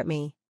stare at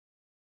me.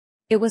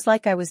 It was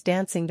like I was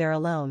dancing there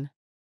alone.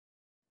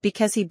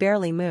 Because he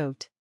barely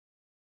moved.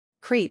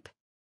 Creep.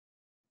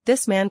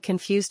 This man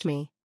confused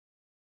me.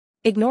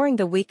 Ignoring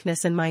the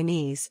weakness in my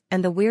knees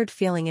and the weird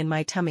feeling in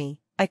my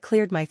tummy, I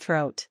cleared my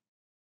throat.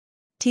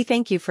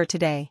 Thank you for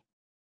today.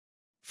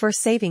 For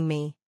saving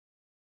me.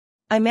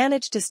 I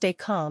managed to stay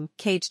calm,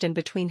 caged in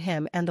between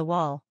him and the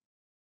wall.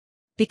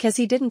 Because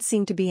he didn't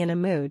seem to be in a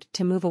mood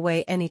to move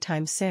away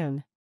anytime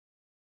soon.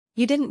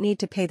 You didn't need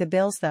to pay the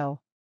bills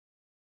though.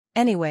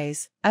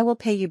 Anyways, I will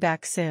pay you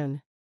back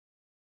soon.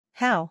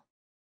 How?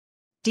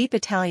 Deep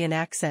Italian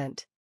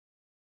accent.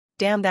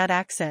 Damn that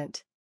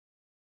accent.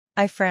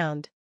 I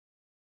frowned.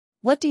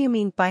 What do you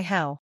mean by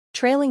how?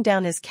 Trailing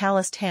down his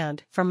calloused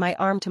hand from my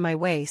arm to my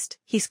waist,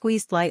 he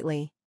squeezed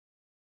lightly.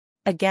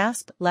 A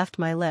gasp left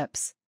my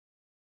lips.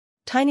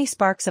 Tiny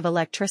sparks of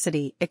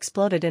electricity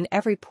exploded in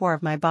every pore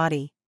of my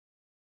body.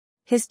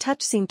 His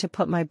touch seemed to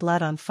put my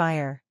blood on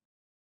fire.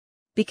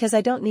 Because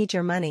I don't need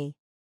your money.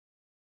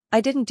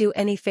 I didn't do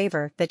any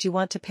favor that you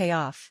want to pay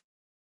off.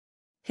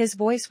 His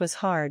voice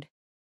was hard.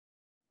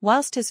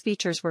 Whilst his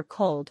features were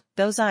cold,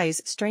 those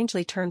eyes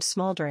strangely turned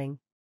smoldering.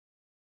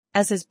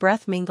 As his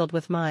breath mingled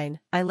with mine,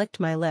 I licked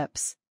my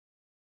lips.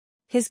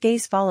 His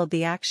gaze followed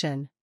the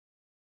action.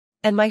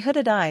 And my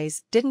hooded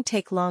eyes didn't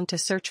take long to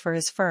search for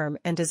his firm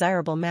and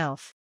desirable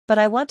mouth. But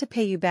I want to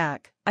pay you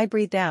back, I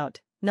breathed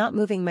out, not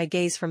moving my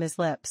gaze from his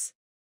lips.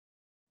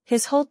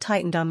 His hold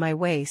tightened on my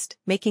waist,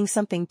 making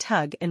something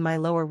tug in my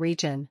lower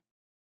region.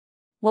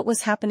 What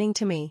was happening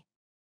to me?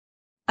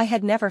 I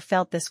had never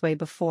felt this way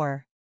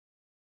before.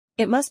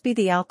 It must be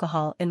the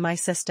alcohol in my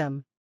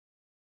system.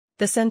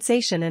 The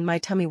sensation in my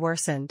tummy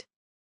worsened.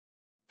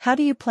 How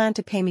do you plan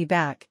to pay me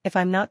back if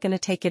I'm not gonna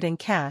take it in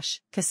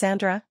cash,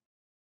 Cassandra?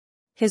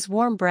 His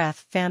warm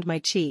breath fanned my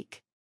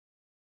cheek.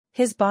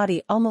 His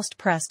body almost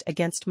pressed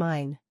against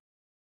mine.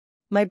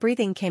 My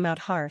breathing came out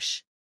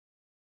harsh.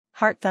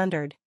 Heart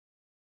thundered.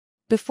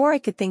 Before I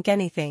could think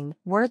anything,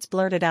 words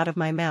blurted out of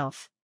my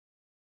mouth.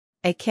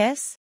 A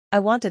kiss? I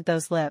wanted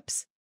those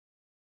lips.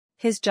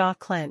 His jaw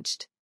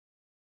clenched.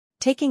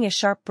 Taking a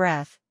sharp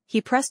breath,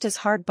 he pressed his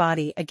hard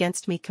body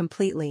against me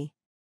completely.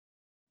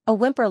 A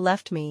whimper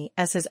left me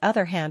as his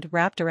other hand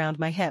wrapped around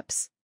my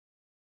hips.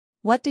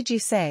 What did you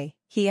say?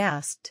 He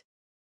asked.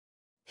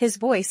 His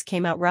voice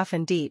came out rough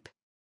and deep.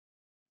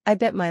 I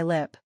bit my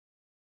lip.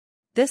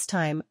 This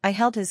time, I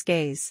held his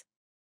gaze.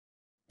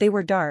 They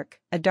were dark,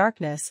 a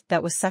darkness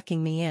that was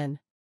sucking me in.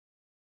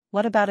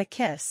 What about a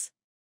kiss?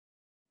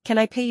 Can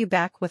I pay you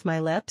back with my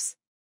lips?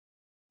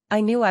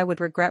 I knew I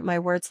would regret my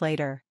words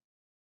later.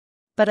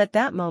 But at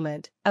that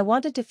moment, I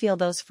wanted to feel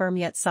those firm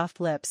yet soft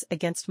lips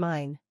against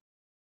mine.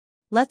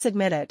 Let's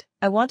admit it,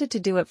 I wanted to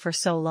do it for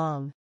so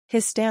long.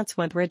 His stance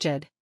went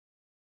rigid.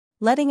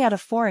 Letting out a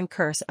foreign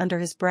curse under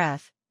his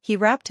breath, he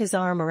wrapped his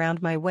arm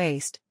around my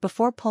waist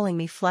before pulling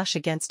me flush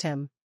against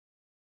him.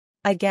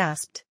 I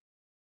gasped.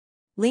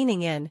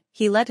 Leaning in,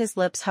 he let his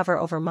lips hover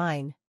over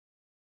mine.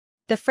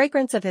 The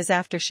fragrance of his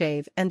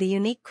aftershave and the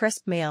unique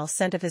crisp male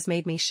scent of his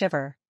made me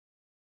shiver.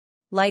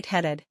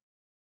 Light-headed.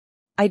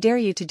 I dare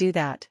you to do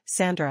that,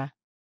 Sandra.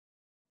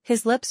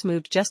 His lips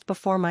moved just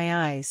before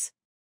my eyes.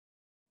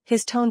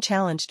 His tone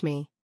challenged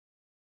me.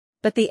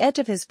 But the edge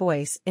of his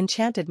voice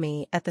enchanted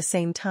me at the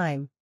same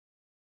time.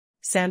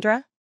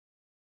 Sandra?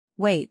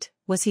 Wait,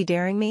 was he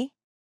daring me?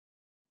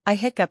 I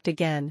hiccuped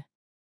again.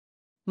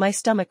 My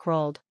stomach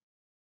rolled.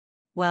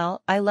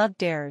 Well, I love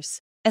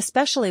dares,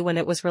 especially when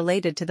it was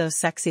related to those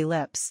sexy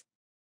lips.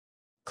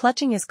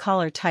 Clutching his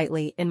collar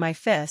tightly in my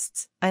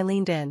fists, I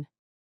leaned in.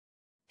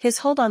 His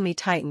hold on me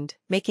tightened,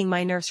 making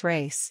my nerves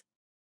race.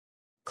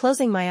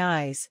 Closing my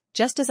eyes,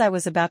 just as I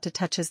was about to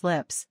touch his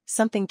lips,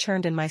 something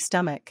churned in my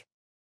stomach.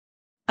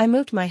 I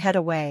moved my head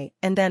away,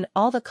 and then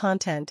all the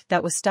content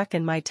that was stuck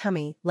in my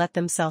tummy let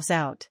themselves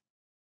out.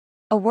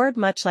 A word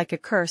much like a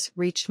curse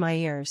reached my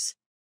ears.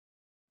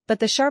 But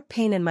the sharp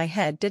pain in my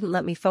head didn't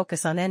let me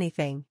focus on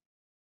anything.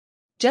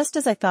 Just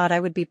as I thought I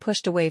would be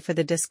pushed away for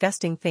the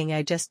disgusting thing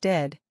I just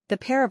did, the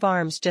pair of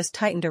arms just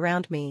tightened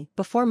around me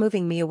before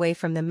moving me away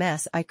from the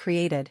mess I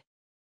created.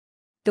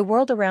 The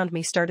world around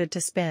me started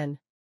to spin.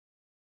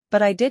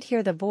 But I did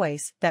hear the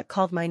voice that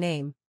called my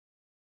name.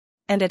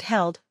 And it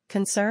held,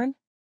 concern?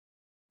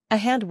 A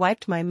hand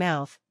wiped my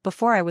mouth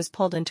before I was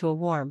pulled into a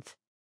warmth.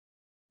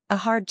 A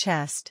hard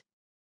chest.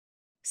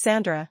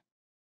 Sandra.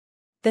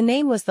 The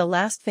name was the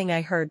last thing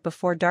I heard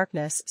before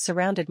darkness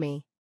surrounded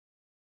me.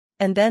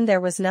 And then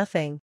there was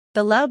nothing.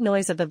 The loud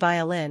noise of the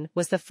violin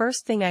was the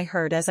first thing I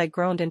heard as I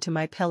groaned into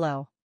my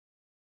pillow.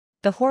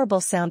 The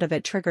horrible sound of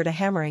it triggered a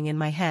hammering in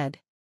my head.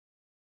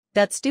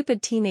 That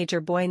stupid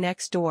teenager boy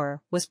next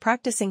door was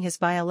practicing his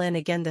violin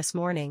again this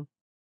morning.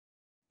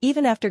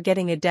 Even after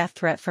getting a death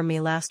threat from me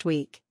last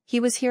week, he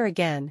was here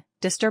again,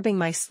 disturbing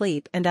my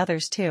sleep and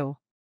others too.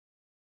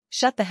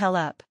 Shut the hell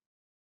up.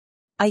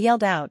 I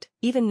yelled out,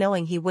 even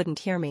knowing he wouldn't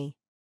hear me.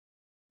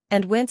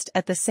 And winced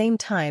at the same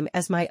time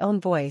as my own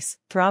voice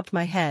throbbed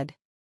my head.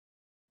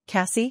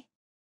 Cassie?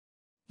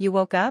 You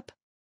woke up?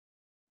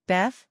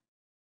 Beth?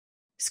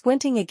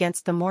 Squinting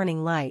against the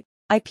morning light,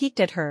 I peeked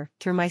at her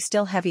through my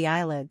still heavy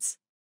eyelids.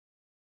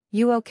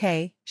 You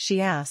okay?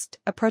 She asked,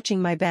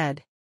 approaching my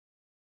bed.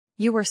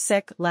 You were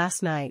sick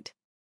last night.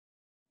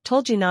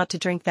 Told you not to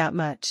drink that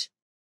much.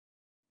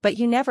 But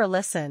you never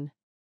listen.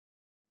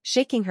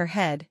 Shaking her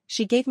head,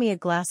 she gave me a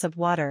glass of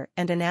water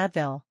and an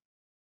Advil.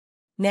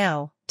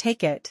 Now,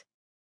 take it.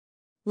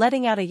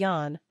 Letting out a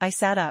yawn, I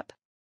sat up.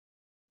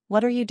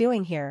 What are you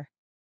doing here?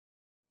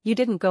 You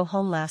didn't go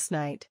home last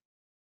night.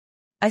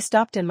 I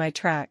stopped in my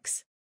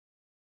tracks.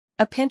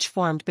 A pinch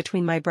formed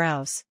between my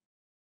brows.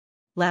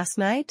 Last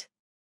night?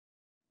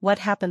 What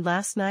happened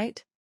last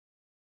night?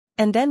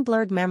 And then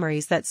blurred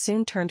memories that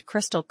soon turned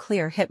crystal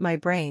clear hit my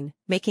brain,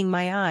 making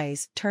my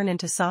eyes turn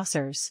into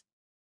saucers.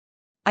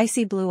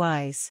 Icy blue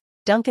eyes,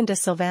 Duncan De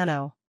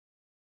Sylvano.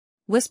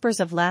 Whispers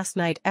of last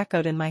night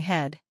echoed in my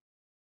head.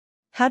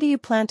 How do you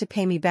plan to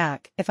pay me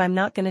back if I'm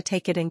not gonna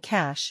take it in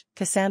cash,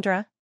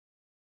 Cassandra?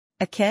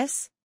 A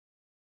kiss?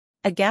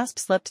 A gasp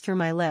slipped through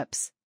my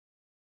lips.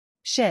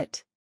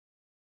 Shit.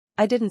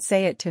 I didn't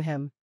say it to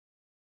him.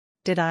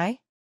 Did I?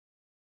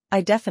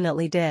 I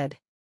definitely did.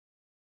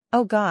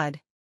 Oh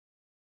God.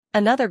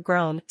 Another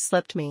groan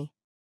slipped me.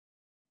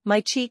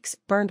 My cheeks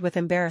burned with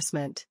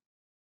embarrassment.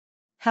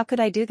 How could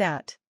I do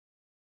that?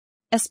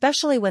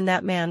 Especially when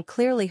that man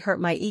clearly hurt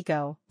my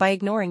ego by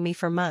ignoring me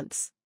for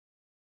months.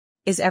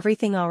 Is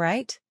everything all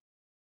right?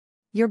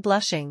 You're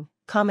blushing,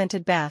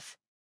 commented Beth.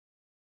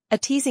 A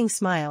teasing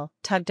smile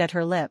tugged at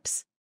her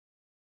lips.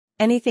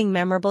 Anything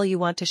memorable you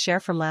want to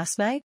share from last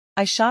night?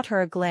 I shot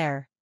her a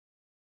glare.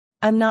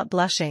 I'm not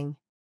blushing.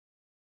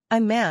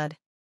 I'm mad.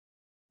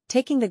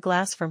 Taking the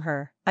glass from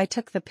her, I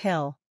took the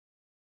pill.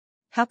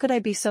 How could I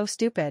be so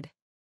stupid?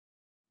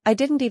 I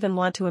didn't even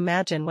want to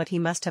imagine what he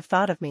must have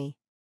thought of me.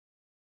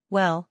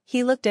 Well,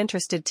 he looked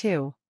interested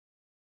too.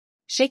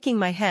 Shaking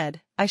my head,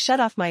 I shut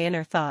off my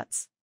inner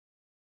thoughts.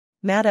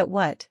 Mad at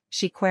what?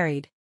 She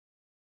queried.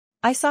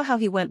 I saw how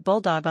he went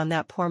bulldog on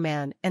that poor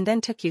man and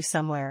then took you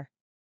somewhere.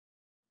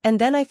 And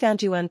then I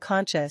found you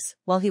unconscious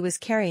while he was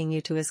carrying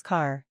you to his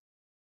car.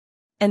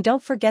 And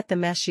don't forget the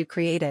mess you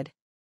created.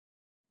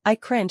 I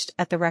cringed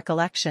at the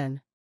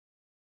recollection.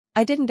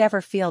 I didn't ever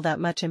feel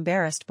that much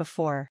embarrassed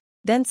before.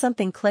 Then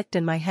something clicked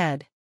in my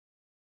head.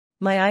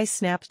 My eyes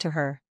snapped to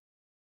her.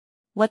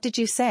 What did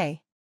you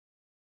say?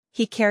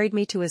 He carried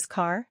me to his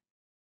car?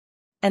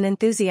 An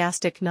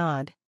enthusiastic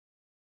nod.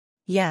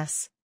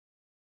 Yes.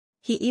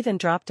 He even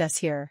dropped us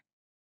here.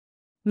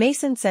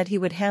 Mason said he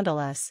would handle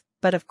us,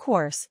 but of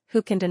course,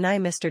 who can deny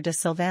Mr. De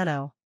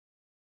Sylvano?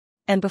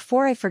 And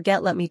before I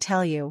forget, let me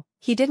tell you,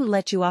 he didn't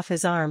let you off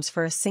his arms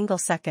for a single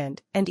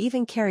second and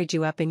even carried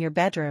you up in your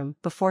bedroom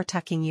before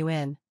tucking you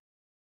in.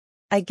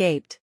 I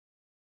gaped.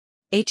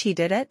 He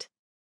did it?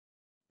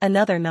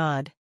 Another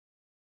nod.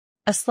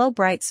 A slow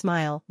bright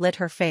smile lit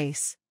her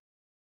face.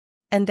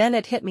 And then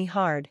it hit me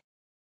hard.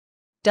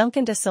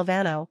 Duncan De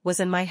Sylvano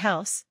was in my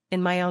house,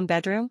 in my own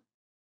bedroom?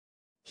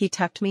 He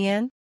tucked me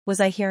in?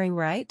 Was I hearing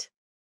right?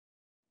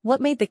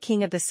 What made the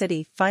king of the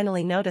city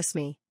finally notice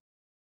me?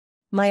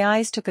 My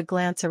eyes took a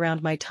glance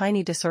around my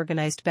tiny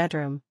disorganized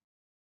bedroom.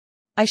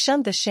 I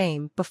shunned the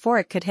shame before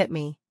it could hit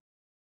me.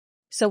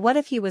 So what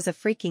if he was a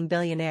freaking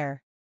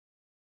billionaire?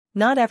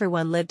 Not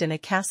everyone lived in a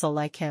castle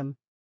like him.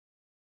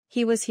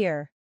 He was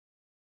here.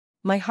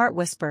 My heart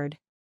whispered.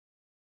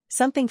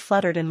 Something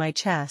fluttered in my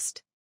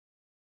chest.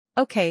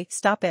 Okay,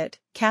 stop it,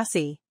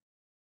 Cassie.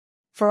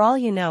 For all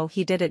you know,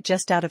 he did it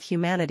just out of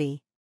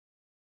humanity.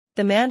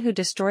 The man who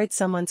destroyed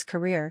someone's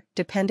career,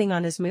 depending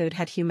on his mood,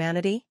 had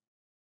humanity?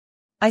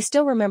 I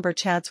still remember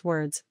Chad's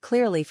words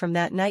clearly from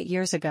that night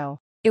years ago.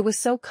 It was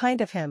so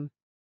kind of him.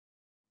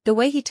 The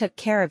way he took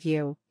care of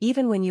you,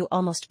 even when you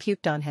almost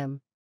puked on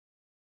him.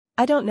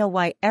 I don't know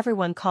why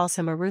everyone calls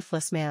him a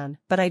ruthless man,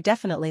 but I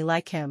definitely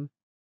like him.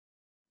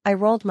 I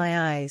rolled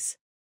my eyes.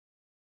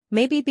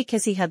 Maybe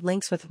because he had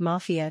links with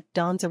mafia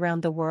dons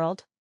around the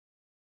world?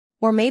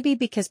 Or maybe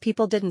because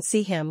people didn't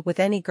see him with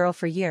any girl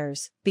for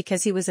years,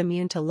 because he was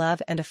immune to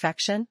love and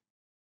affection?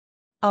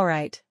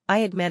 Alright, I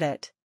admit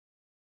it.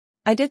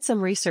 I did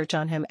some research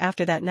on him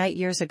after that night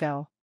years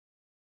ago.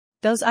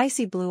 Those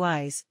icy blue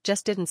eyes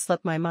just didn't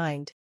slip my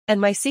mind, and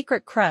my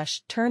secret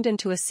crush turned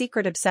into a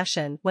secret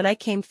obsession when I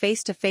came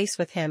face to face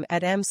with him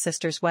at M's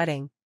sister's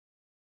wedding.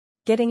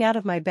 Getting out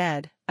of my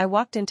bed, I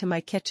walked into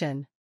my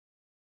kitchen.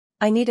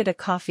 I needed a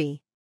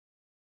coffee.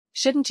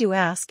 Shouldn't you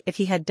ask if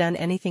he had done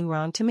anything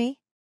wrong to me?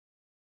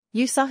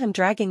 You saw him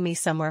dragging me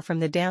somewhere from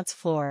the dance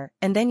floor,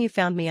 and then you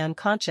found me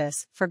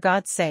unconscious, for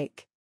God's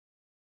sake.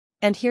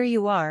 And here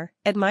you are,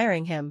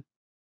 admiring him.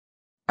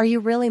 Are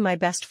you really my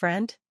best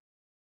friend?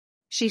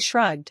 She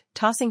shrugged,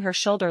 tossing her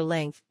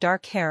shoulder-length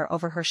dark hair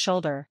over her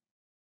shoulder.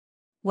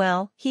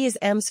 Well, he is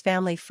M's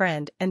family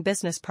friend and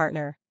business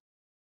partner.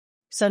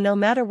 So no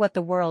matter what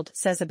the world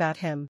says about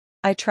him,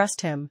 I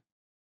trust him.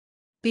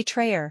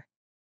 Betrayer.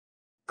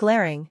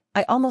 Glaring,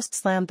 I almost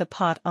slammed the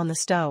pot on the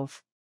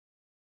stove.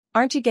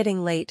 Aren't you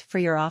getting late for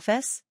your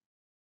office?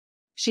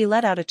 She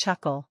let out a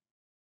chuckle.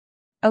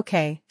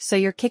 Okay, so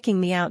you're kicking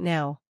me out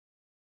now.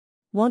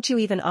 Won't you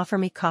even offer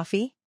me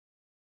coffee?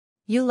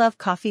 You love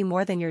coffee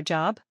more than your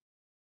job?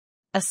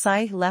 A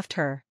sigh left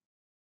her.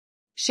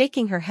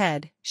 Shaking her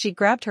head, she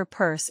grabbed her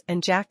purse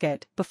and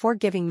jacket before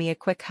giving me a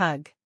quick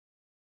hug.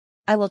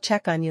 I will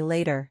check on you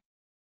later.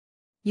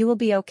 You will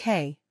be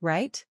okay,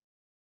 right?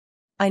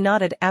 I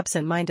nodded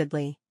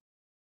absent-mindedly.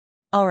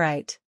 All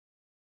right.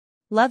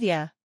 Love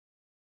ya.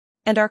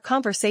 And our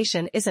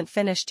conversation isn't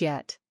finished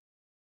yet.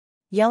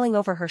 Yelling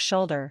over her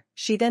shoulder,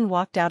 she then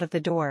walked out of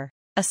the door.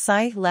 A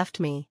sigh left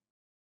me.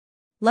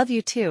 Love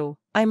you too,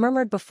 I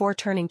murmured before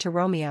turning to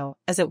Romeo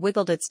as it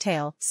wiggled its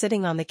tail,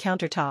 sitting on the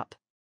countertop.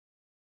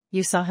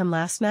 You saw him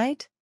last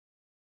night?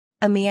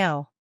 A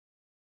meow.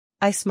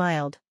 I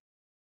smiled.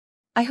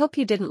 I hope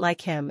you didn't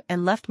like him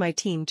and left my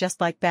team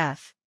just like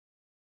Beth.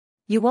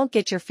 You won't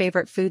get your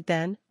favorite food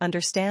then,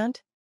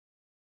 understand?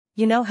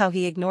 You know how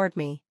he ignored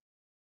me.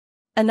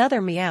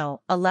 Another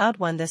meow, a loud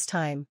one this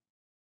time.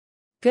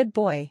 Good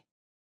boy.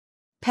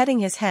 Petting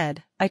his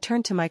head, I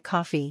turned to my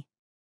coffee.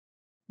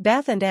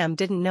 Beth and M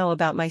didn't know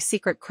about my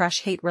secret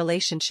crush-hate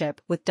relationship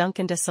with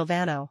Duncan De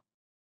Sylvano.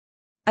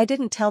 I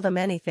didn't tell them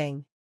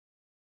anything.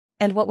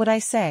 And what would I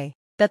say?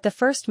 That the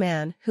first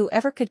man who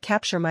ever could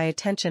capture my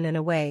attention in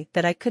a way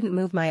that I couldn't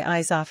move my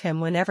eyes off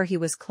him whenever he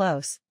was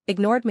close,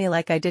 ignored me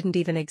like I didn't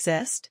even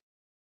exist?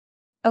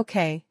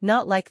 Okay,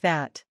 not like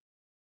that.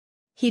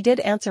 He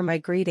did answer my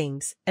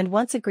greetings and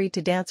once agreed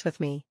to dance with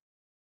me.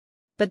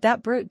 But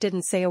that brute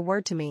didn't say a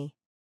word to me.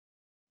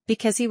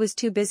 Because he was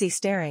too busy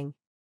staring.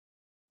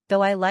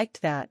 Though I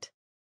liked that.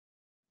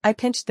 I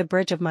pinched the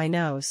bridge of my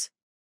nose.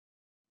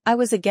 I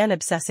was again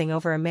obsessing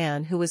over a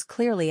man who was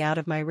clearly out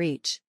of my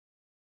reach.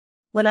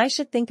 When I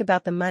should think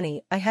about the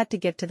money I had to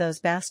give to those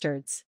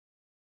bastards.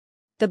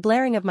 The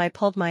blaring of my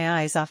pulled my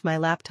eyes off my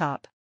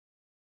laptop.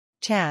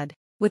 Chad.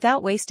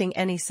 Without wasting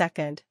any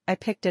second, I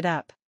picked it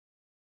up.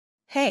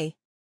 Hey.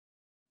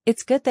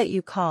 It's good that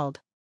you called.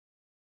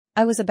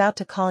 I was about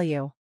to call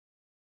you.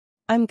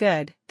 I'm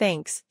good,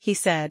 thanks, he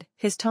said,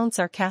 his tone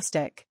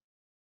sarcastic.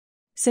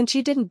 Since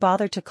you didn't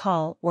bother to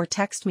call or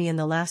text me in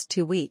the last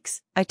 2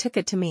 weeks, I took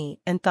it to me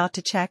and thought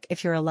to check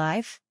if you're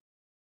alive?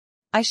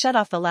 I shut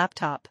off the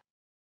laptop.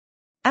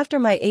 After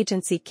my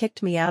agency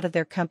kicked me out of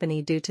their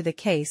company due to the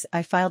case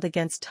I filed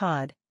against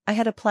Todd, I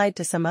had applied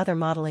to some other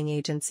modeling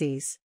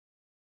agencies.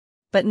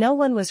 But no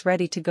one was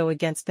ready to go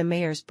against the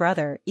mayor's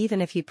brother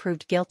even if he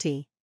proved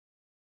guilty.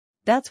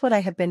 That's what I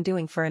have been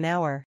doing for an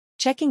hour,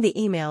 checking the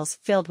emails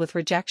filled with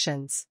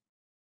rejections.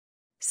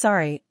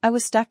 Sorry, I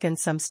was stuck in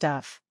some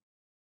stuff.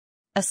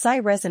 A sigh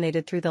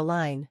resonated through the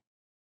line.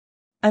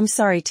 I'm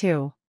sorry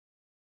too.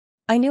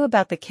 I knew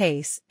about the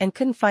case and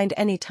couldn't find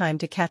any time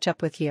to catch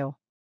up with you.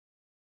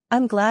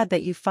 I'm glad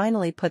that you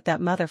finally put that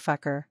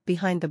motherfucker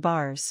behind the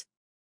bars.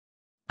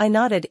 I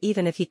nodded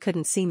even if he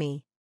couldn't see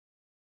me.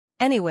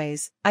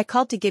 Anyways, I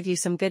called to give you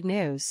some good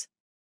news.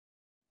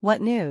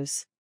 What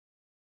news?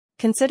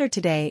 Consider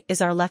today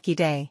is our lucky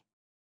day.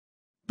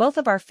 Both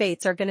of our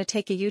fates are gonna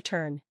take a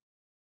U-turn.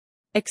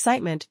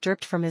 Excitement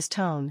dripped from his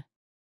tone.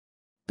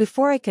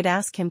 Before I could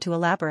ask him to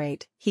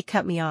elaborate, he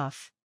cut me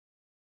off.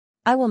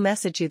 I will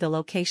message you the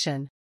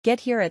location.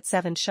 Get here at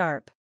 7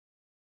 sharp.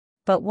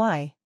 But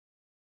why?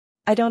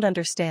 I don't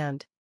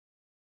understand.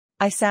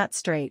 I sat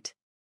straight.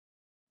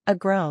 A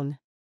groan.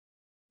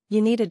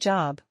 You need a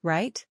job,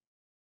 right?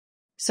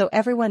 So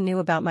everyone knew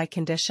about my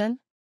condition?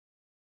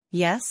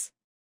 Yes?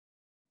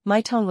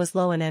 My tone was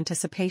low in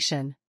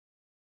anticipation.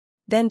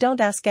 Then don't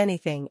ask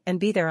anything and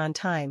be there on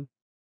time.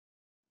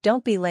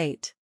 Don't be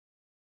late.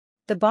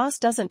 The boss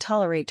doesn't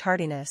tolerate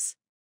tardiness.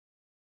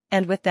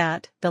 And with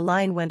that, the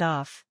line went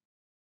off.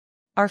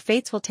 Our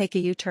fates will take a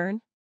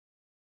U-turn?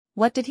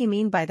 What did he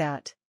mean by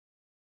that?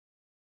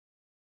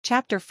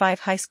 Chapter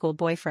 5 High School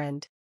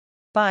Boyfriend.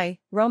 Bye,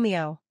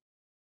 Romeo.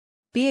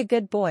 Be a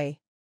good boy.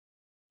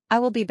 I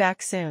will be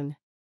back soon.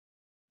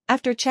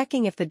 After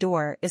checking if the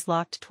door is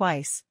locked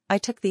twice, I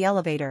took the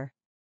elevator.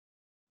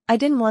 I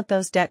didn't want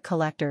those debt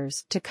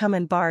collectors to come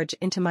and barge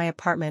into my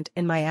apartment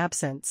in my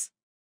absence.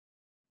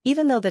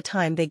 Even though the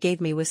time they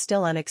gave me was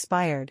still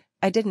unexpired,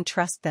 I didn't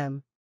trust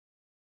them.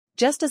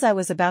 Just as I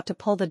was about to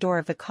pull the door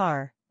of the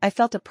car, I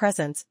felt a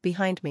presence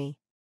behind me.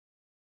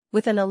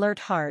 With an alert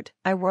heart,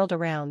 I whirled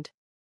around.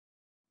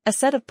 A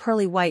set of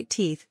pearly white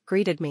teeth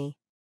greeted me.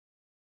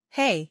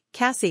 Hey,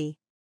 Cassie.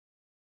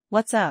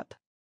 What's up?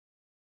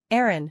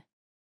 Aaron.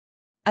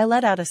 I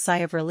let out a sigh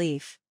of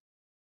relief.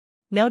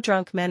 No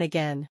drunk men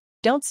again.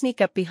 Don't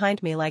sneak up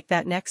behind me like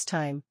that next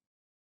time.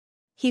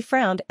 He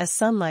frowned as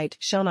sunlight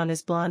shone on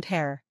his blonde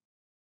hair.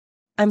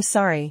 I'm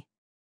sorry.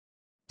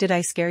 Did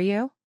I scare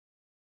you?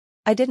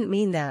 I didn't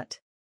mean that.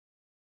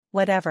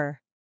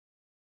 Whatever.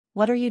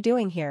 What are you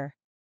doing here?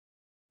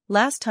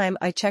 Last time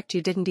I checked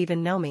you didn't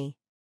even know me.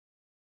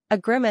 A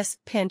grimace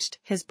pinched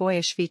his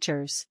boyish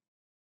features.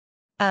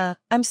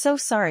 I'm so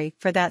sorry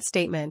for that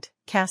statement,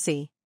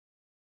 Cassie.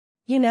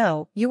 You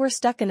know, you were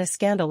stuck in a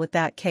scandal with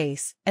that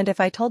case, and if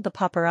I told the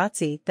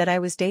paparazzi that I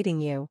was dating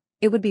you,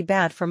 it would be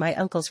bad for my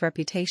uncle's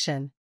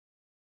reputation.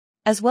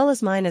 As well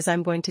as mine, as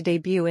I'm going to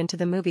debut into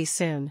the movies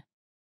soon.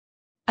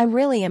 I'm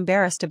really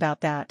embarrassed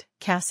about that,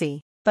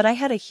 Cassie, but I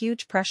had a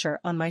huge pressure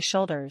on my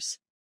shoulders.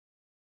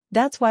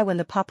 That's why when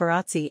the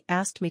paparazzi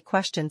asked me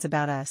questions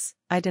about us,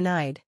 I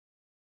denied.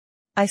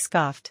 I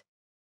scoffed.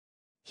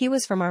 He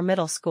was from our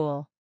middle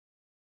school.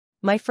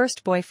 My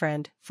first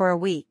boyfriend, for a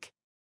week.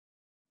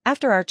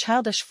 After our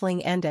childish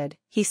fling ended,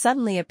 he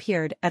suddenly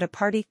appeared at a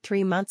party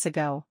 3 months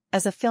ago,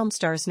 as a film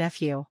star's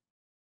nephew.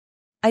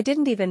 I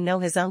didn't even know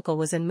his uncle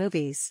was in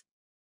movies.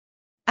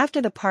 After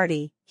the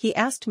party, he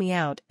asked me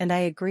out and I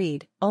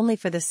agreed, only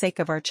for the sake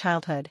of our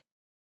childhood.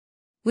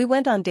 We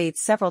went on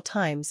dates several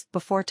times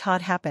before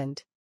Todd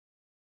happened.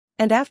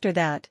 And after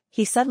that,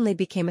 he suddenly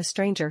became a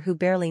stranger who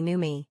barely knew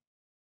me.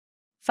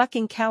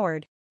 Fucking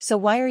coward, so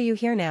why are you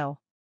here now?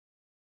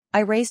 I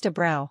raised a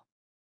brow.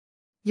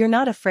 You're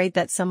not afraid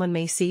that someone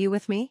may see you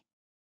with me?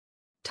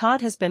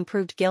 Todd has been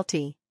proved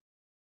guilty.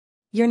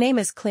 Your name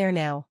is clear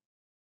now.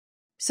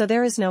 So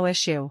there is no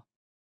issue.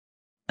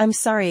 I'm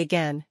sorry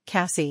again,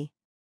 Cassie.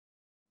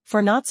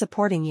 For not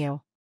supporting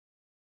you.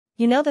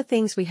 You know the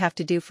things we have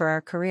to do for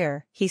our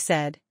career, he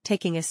said,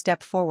 taking a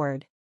step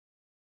forward.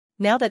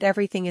 Now that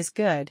everything is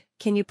good,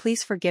 can you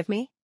please forgive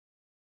me?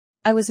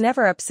 I was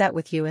never upset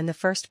with you in the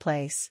first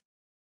place.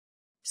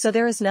 So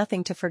there is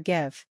nothing to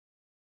forgive.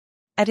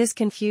 At his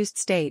confused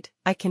state,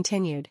 I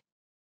continued.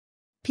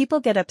 People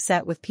get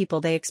upset with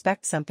people they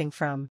expect something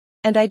from,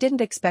 and I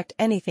didn't expect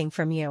anything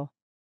from you.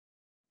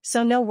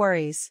 So no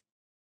worries.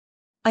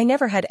 I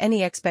never had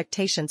any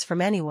expectations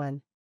from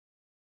anyone.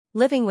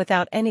 Living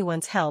without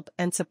anyone's help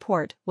and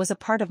support was a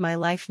part of my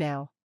life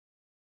now.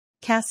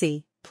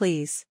 Cassie,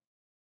 please.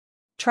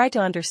 Try to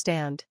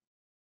understand.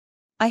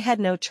 I had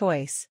no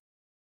choice.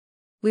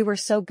 We were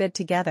so good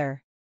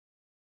together.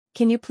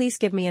 Can you please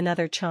give me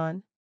another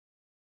chance?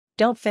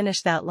 Don't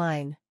finish that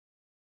line.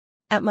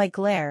 At my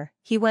glare,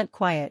 he went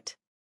quiet.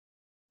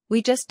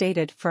 We just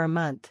dated for a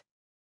month.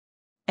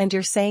 And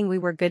you're saying we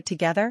were good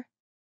together?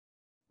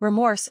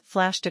 Remorse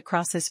flashed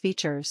across his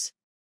features.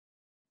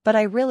 But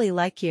I really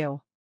like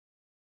you.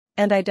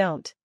 And I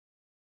don't.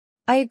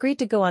 I agreed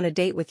to go on a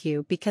date with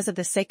you because of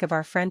the sake of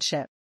our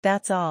friendship,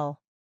 that's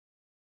all.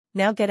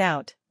 Now get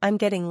out, I'm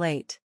getting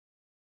late.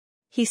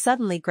 He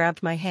suddenly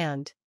grabbed my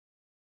hand.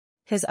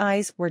 His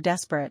eyes were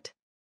desperate.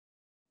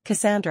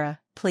 Cassandra,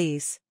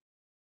 please.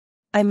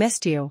 I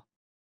missed you.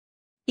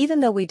 Even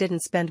though we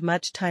didn't spend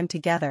much time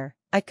together,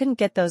 I couldn't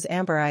get those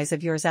amber eyes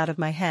of yours out of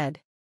my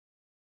head.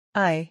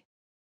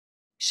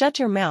 Shut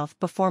your mouth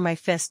before my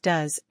fist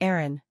does,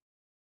 Aaron.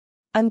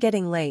 I'm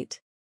getting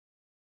late.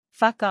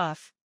 Fuck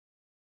off.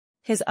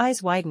 His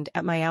eyes widened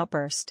at my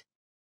outburst.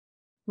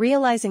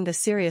 Realizing the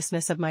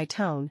seriousness of my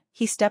tone,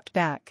 he stepped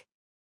back.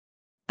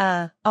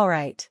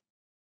 Alright.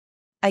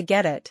 I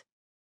get it.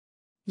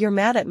 You're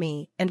mad at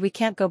me and we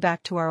can't go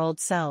back to our old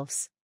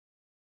selves.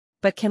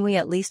 But can we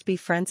at least be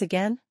friends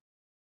again?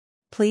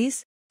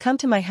 Please, come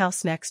to my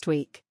house next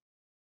week.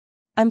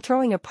 I'm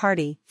throwing a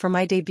party for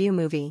my debut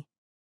movie.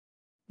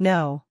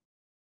 No.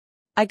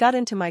 I got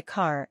into my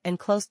car and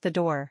closed the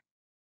door.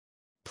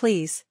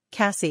 Please,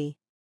 Cassie.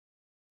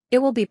 It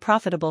will be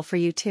profitable for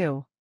you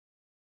too.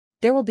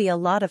 There will be a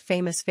lot of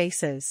famous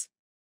faces.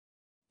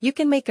 You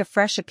can make a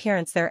fresh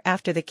appearance there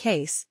after the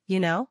case, you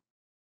know?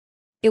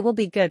 It will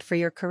be good for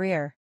your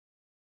career.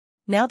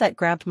 Now that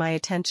grabbed my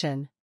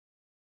attention.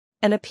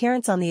 An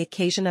appearance on the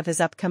occasion of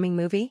his upcoming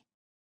movie?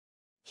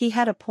 He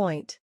had a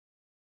point.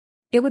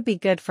 It would be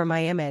good for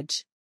my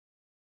image.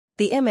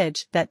 The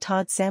image that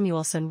Todd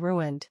Samuelson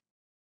ruined.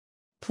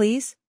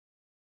 Please?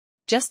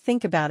 Just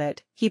think about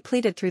it, he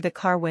pleaded through the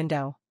car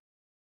window.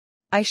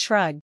 I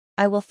shrugged.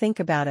 I will think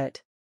about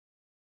it.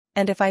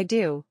 And if I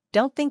do,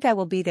 don't think I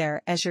will be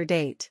there as your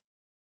date.